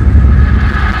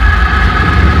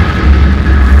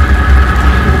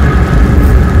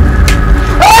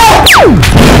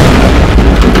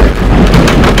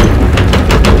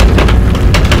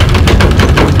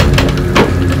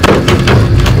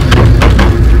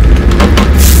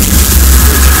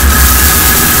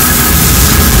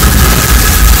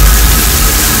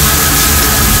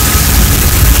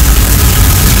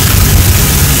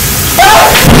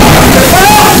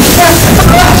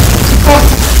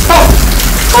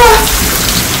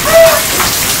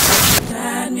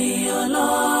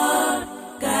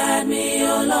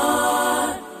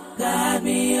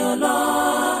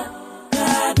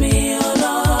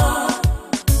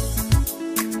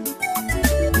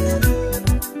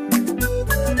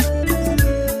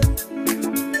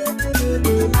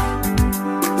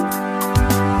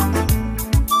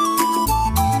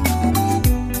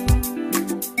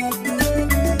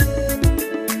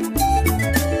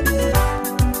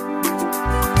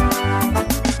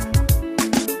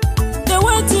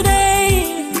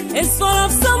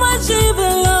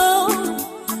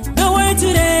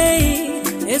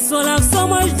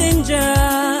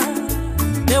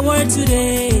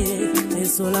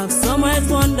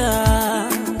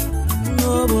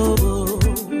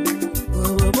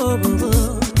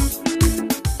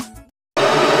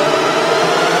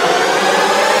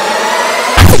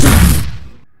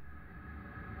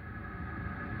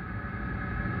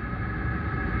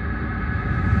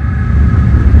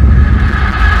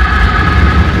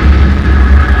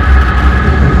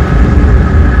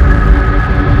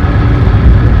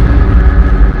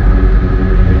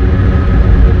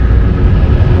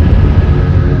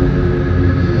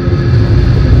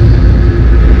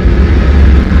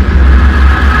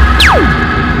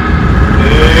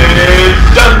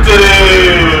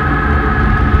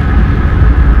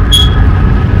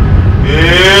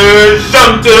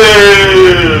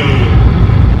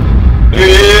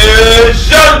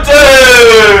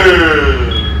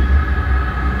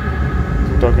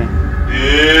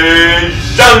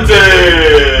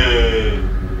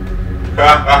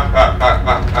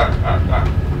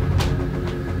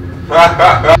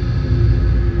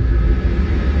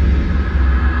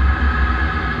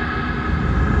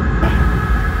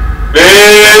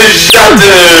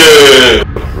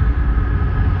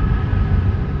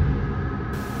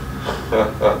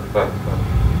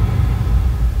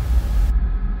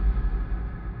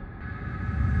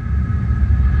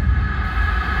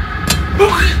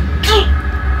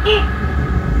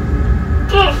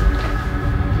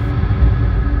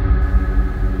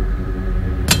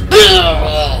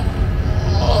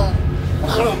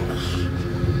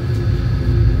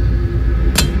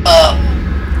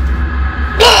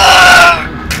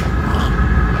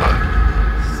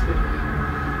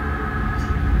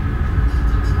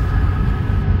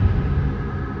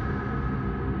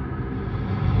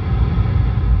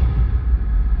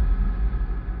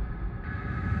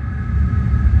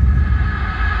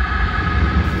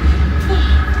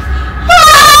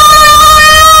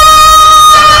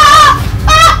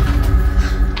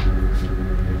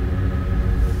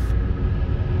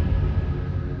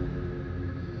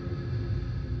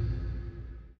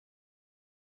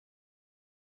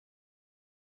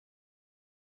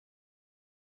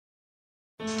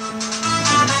 Hello?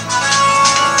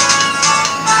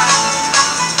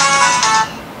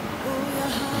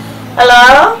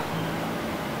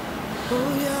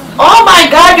 Oh my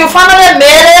God, you finally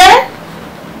made it?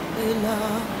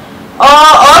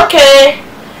 Oh, okay.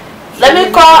 Let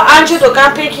me call Andrew to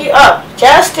come pick you up.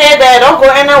 Just stay there, don't go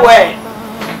anywhere.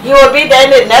 He will be there in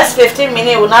the next 15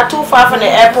 minutes. We're not too far from the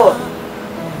airport.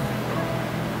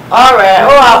 Alright.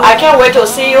 Oh, I can't wait to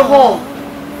see you home.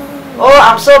 Oh,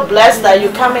 I'm so blessed that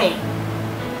you're coming.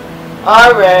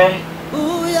 Alright.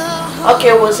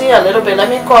 Okay, we'll see you a little bit. Let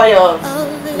me call your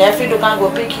nephew to come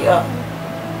go pick you up.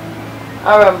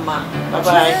 Alright, ma.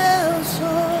 Bye-bye.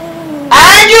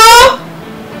 Andrew!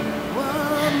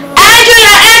 Andrew,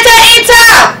 your auntie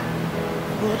Ita!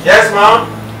 Yes, Mom?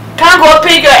 Come go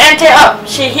pick your auntie up.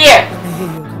 She here.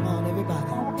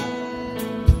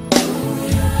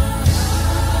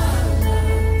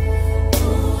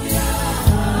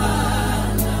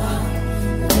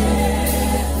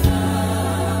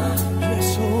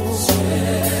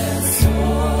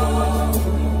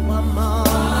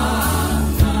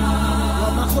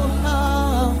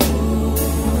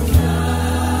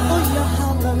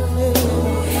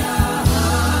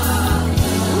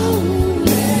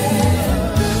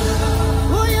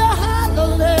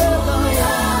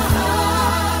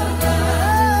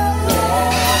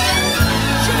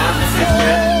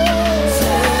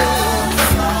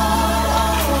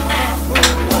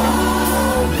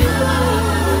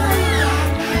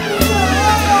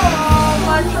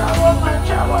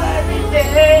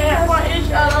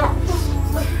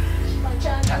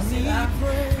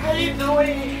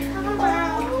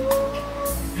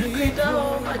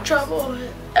 Trouble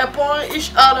upon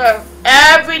each other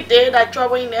every day. That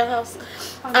trouble in the house.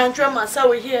 Andrew and myself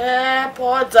we here,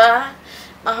 Paul died,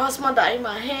 my husband died in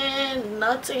my hand,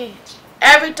 nothing.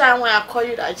 Every time when I call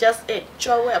you, that just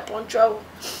trouble upon trouble.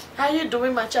 How you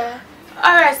doing, my child?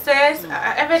 Alright, sis.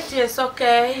 Everything is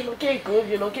okay. You're looking good.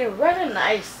 You're looking very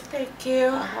nice. Thank you.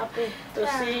 I'm happy to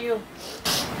see you.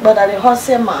 But at the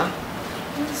hospital, man.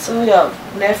 So your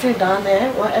nephew down there,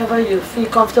 whatever you feel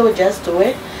comfortable, just do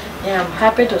it. Yeah, I'm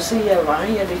happy to see you around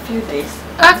here in a few days.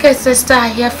 Okay, sister,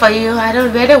 I'm here for you. I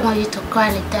don't really want you to cry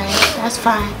anytime. That's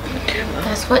fine. Okay,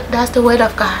 that's the word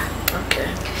of God. Okay.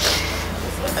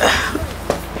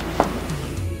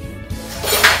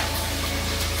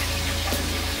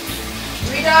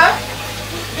 Rita?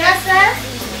 Yes, sir?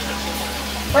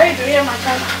 What are you doing here, my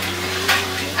child?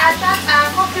 I thought I'm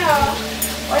cooking.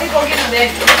 What are you cooking today?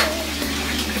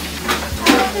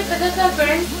 Potato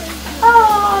bread.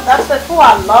 Oh, that's the food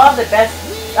I love the best.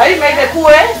 Are you make the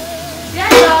food, eh?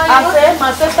 Yes, sir. I said, my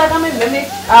sister come and make me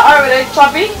already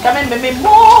choppy. Come and make me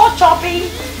more choppy.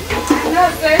 No,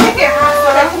 sir. You can have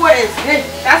some. The food is good.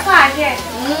 That's why I'm here.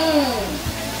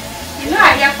 You know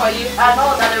I'm here for you. I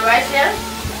know that the rice here.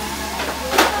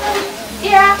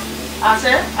 Yeah. I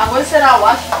said, I'm going to sit down and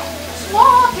watch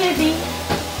small TV.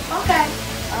 Okay.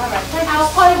 Alright, thank you. I'll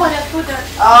call you when the food done.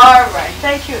 Alright,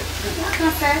 thank you.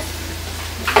 Okay, sis.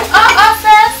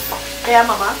 Sis. Yeah,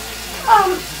 mama.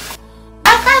 I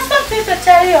got something to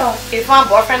tell you. If my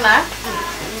boyfriend now,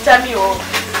 tell me all.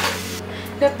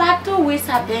 The past 2 weeks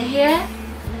I've been here.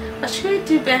 A strange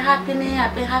thing been happening.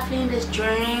 I've been having this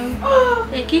dream.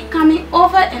 They keep coming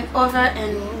over and over,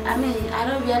 and I mean, I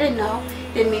don't really know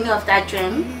the meaning of that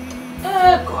dream.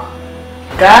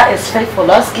 God is faithful.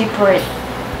 Let's keep praying.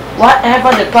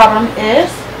 Whatever the problem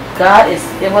is, God is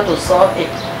able to solve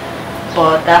it.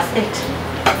 But that's it.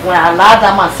 When I lie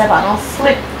down myself, I don't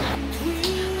sleep.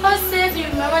 Oh, sis, you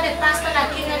remember the pastor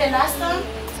that came here the last time?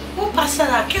 Who pastor?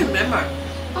 I can't remember.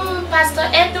 Pastor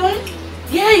Edwin?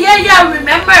 Yeah, I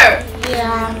remember.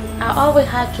 Yeah, I always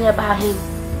had dream about him.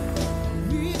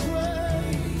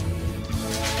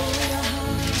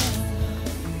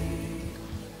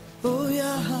 Oh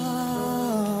yeah,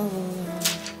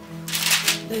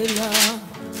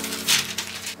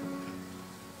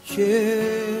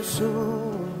 Jesus,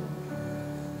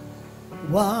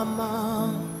 Wama,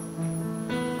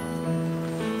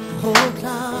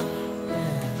 Hola,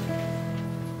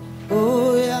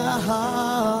 oh yeah,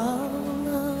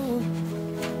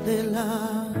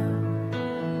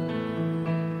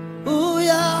 oh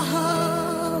yeah,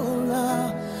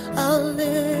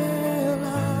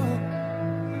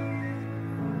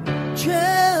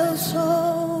 Jesus,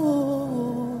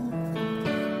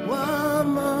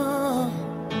 Wama,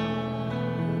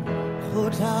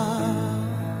 Hola.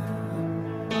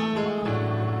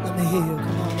 Let me hear you.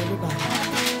 Come on, everybody.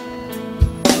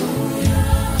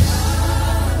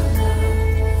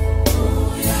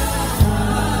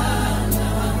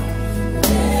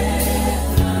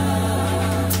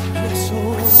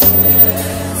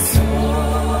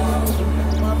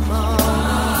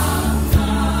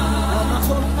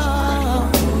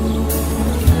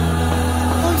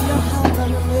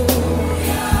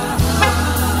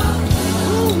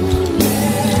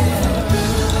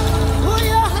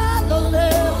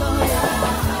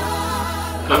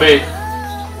 Come in.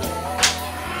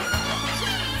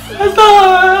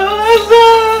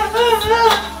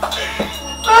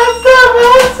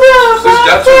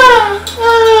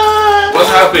 What's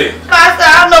happening? Pastor,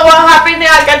 I don't know what happened.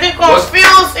 I'm getting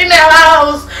confused in the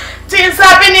house. Things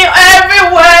happening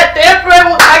everywhere.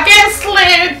 I can't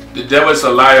sleep. The devil is a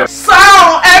liar.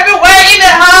 Sound everywhere in the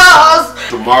house.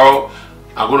 Tomorrow,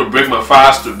 I'm going to break my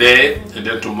fast today, and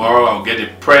then tomorrow I'll get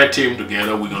a prayer team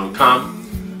together. We're going to come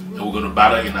and we're going to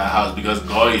battle in our house because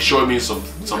God is showing me some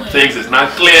things. It's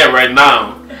not clear right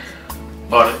now,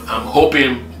 but I'm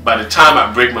hoping by the time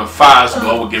I break my fast,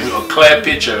 God will give me a clear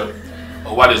picture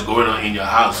of what is going on in your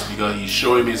house because He's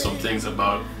showing me some things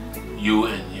about you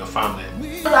and your family.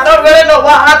 I don't really know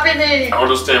what happened. I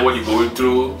understand what you're going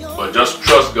through, but just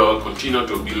trust God. Continue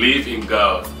to believe in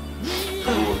God. And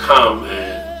we will come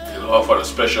and offer a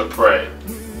special prayer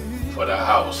for the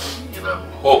house. And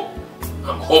I'm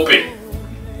hoping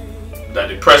that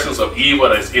the presence of evil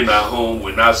that is in our home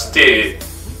will not stay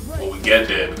when we get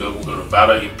there, because we're going to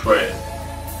battle in prayer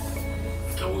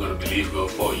and we're going to believe God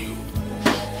for you.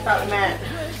 Amen.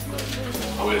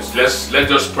 Let's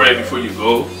just pray before you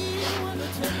go.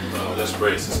 Let's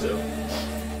pray, sister.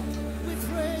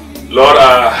 Lord,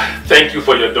 thank you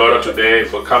for your daughter today,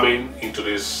 for coming into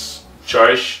this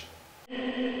church.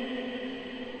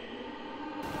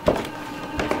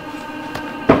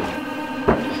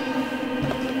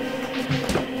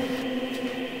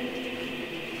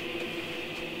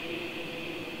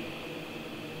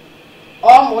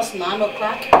 Almost 9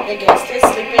 o'clock. They can stay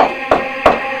sleeping.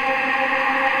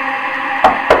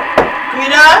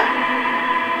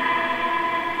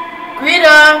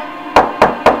 Greta.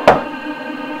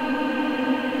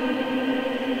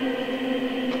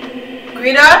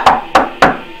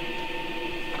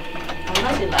 I'm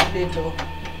not in that bed though.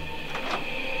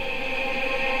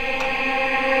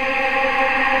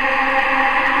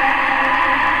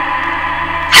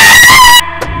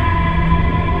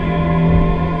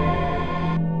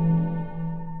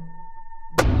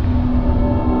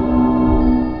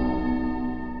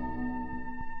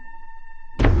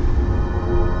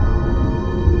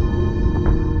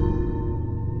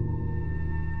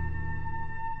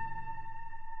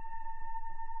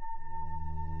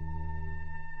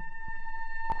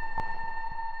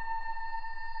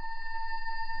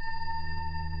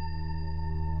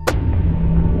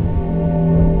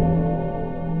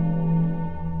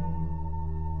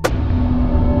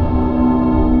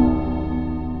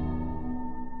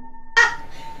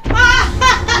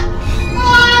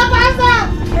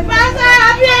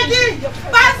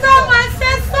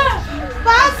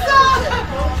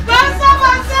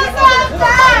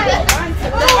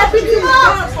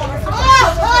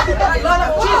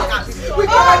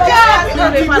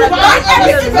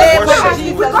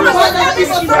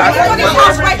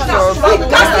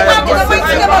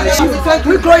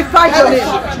 We glorify your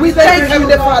name. We thank you,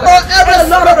 the Father. Oh,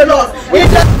 Lord of the Lord.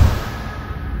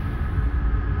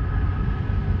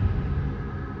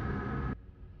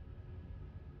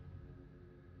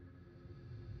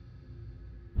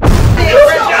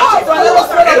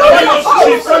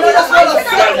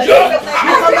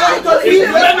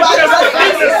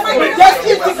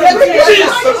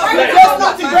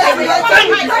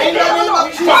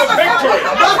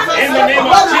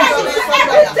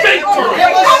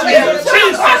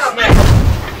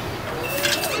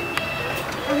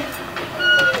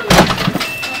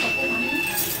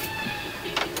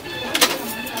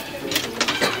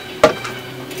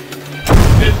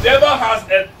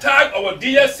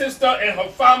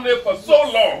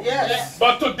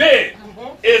 But today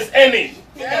is ending.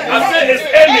 I say it's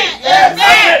ending. I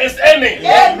say it's ending.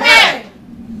 Amen.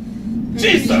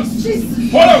 Jesus.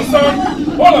 Hold on, son.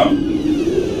 Hold on.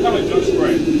 Come and just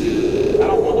pray. I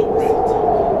don't want to pray.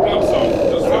 Come, son.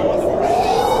 Just I want to pray.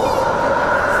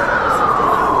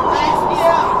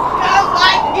 Come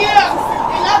right here.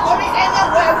 You're not going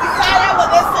anywhere. We tired what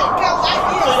they say. Come right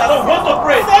here. So I don't want to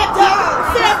pray. Sit down.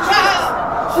 Sit down.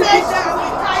 Sit down. We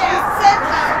tired. Sit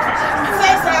down.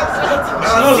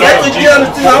 Let the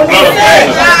blood of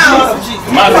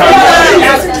Jesus. My God.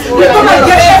 The blood of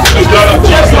Jesus. The blood of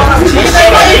Jesus. The blood of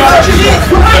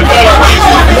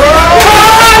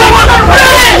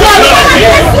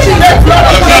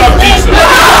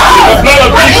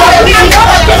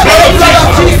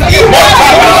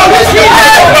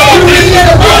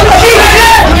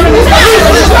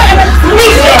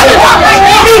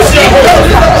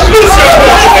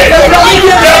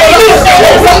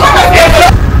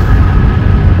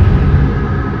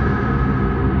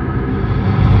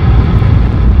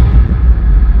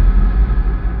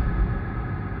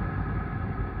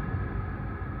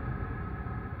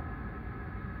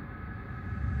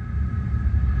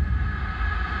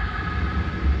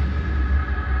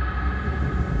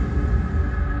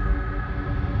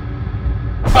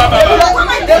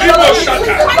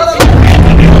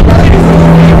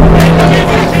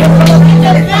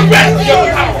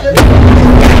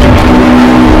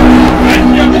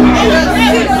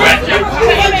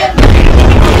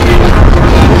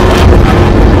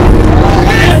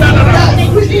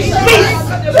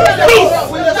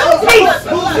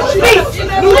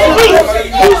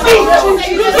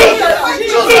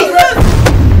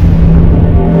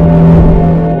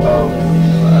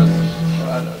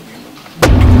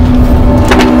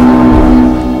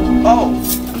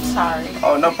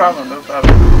No problem, no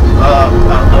problem. I'll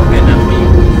get that for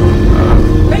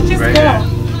you. Let's just right go. here.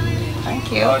 Thank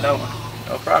you. Oh, no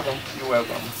problem. You're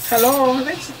welcome. Hello.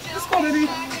 Let's go, baby.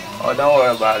 Oh, don't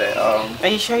worry about it. Are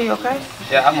you sure you're okay?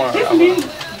 Yeah, I'm alright.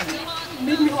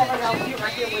 Meet me over there. I'll be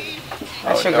right here with you.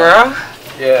 That's your girl?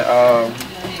 Yeah,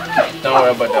 don't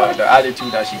worry about the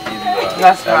attitude that she gave you.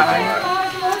 That's fine.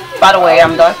 By the way,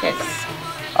 I'm Dorcas.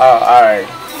 Oh, alright.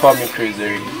 Call me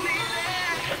Crazy.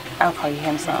 I'll call you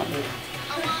handsome.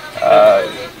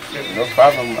 No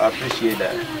problem. I appreciate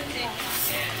that.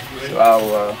 So I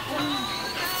will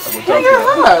talk to you.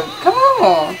 Come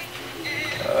on.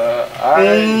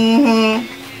 Alright.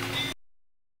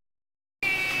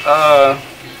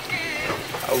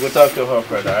 I will talk to her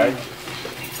first, alright?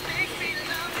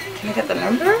 Can I get the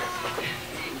number?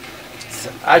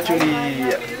 Actually,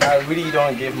 I really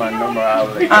don't give my number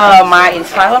out. Like mine is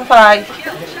 515.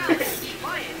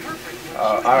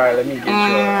 Alright, let me get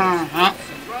yours.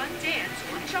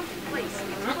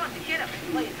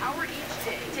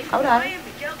 Hold on.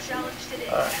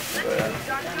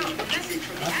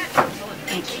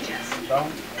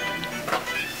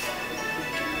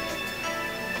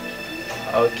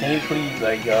 Oh, can you please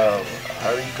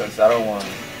hurry? Because I don't want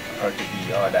her to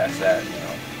be all that sad, you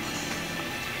know.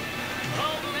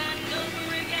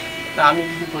 Nah, I mean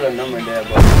you can put a number there,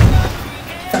 but.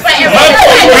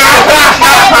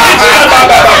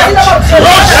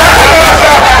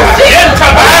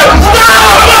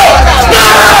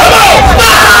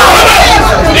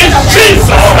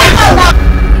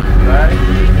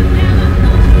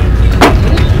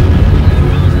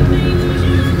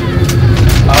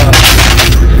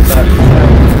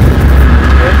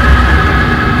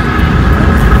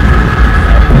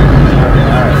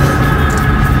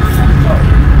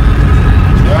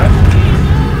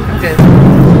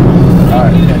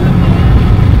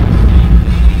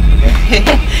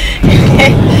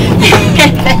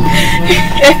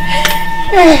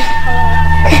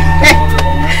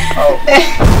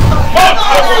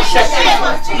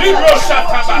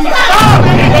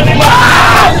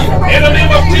 In the name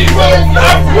of Jesus,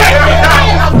 I break you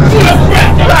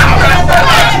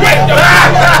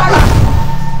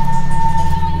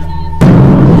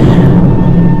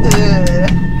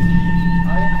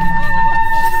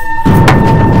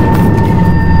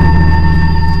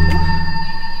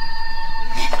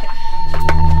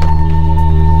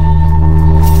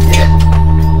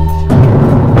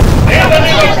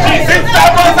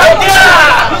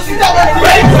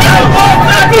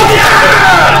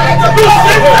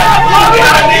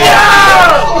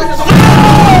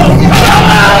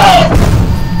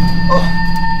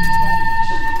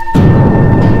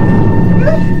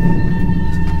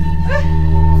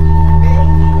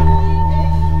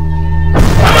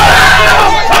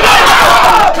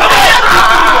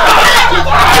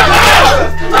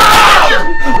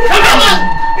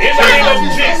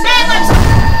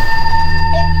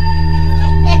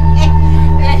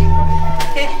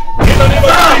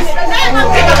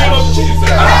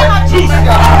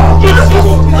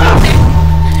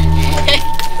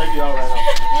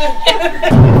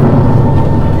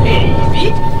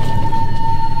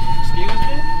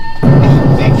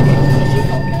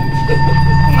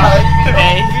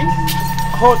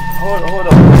Hold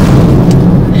on.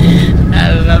 I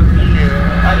love you.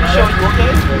 Are you sure you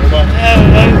okay?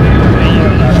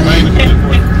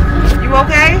 You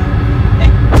okay?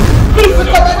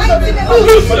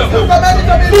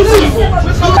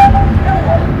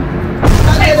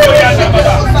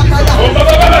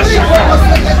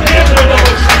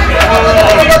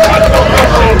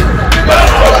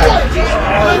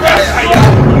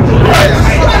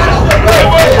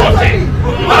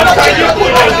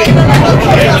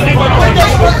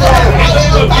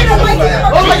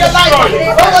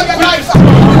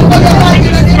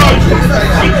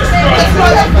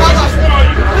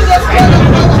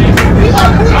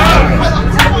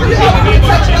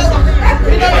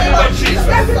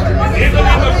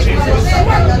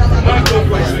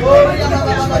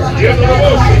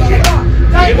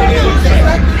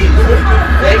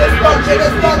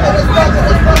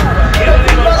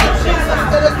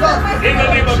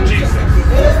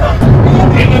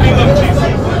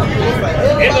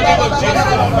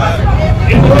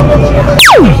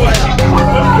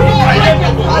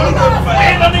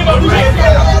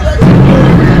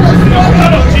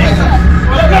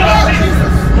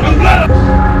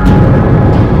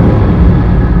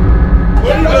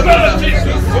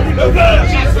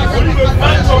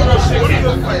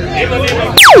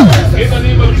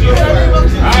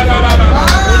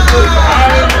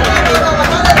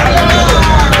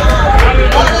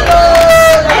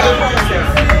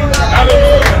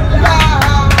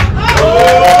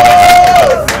 Oh!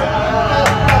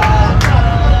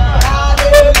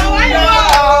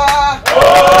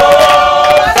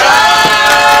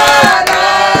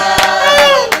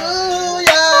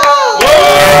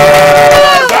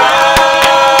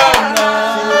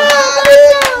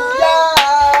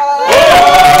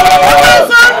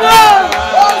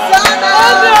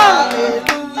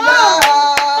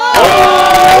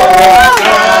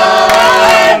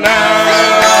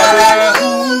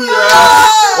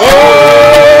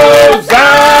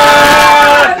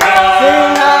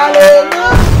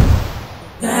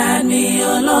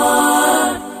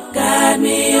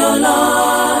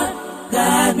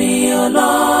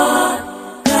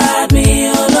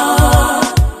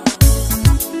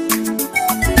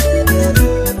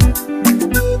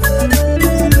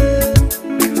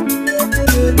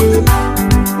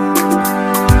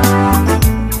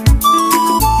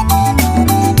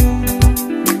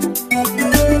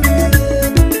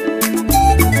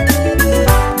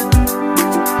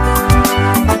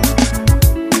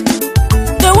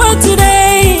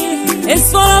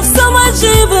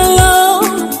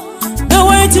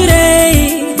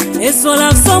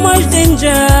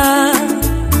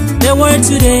 the world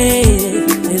today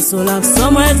is full of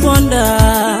so much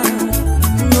wonder.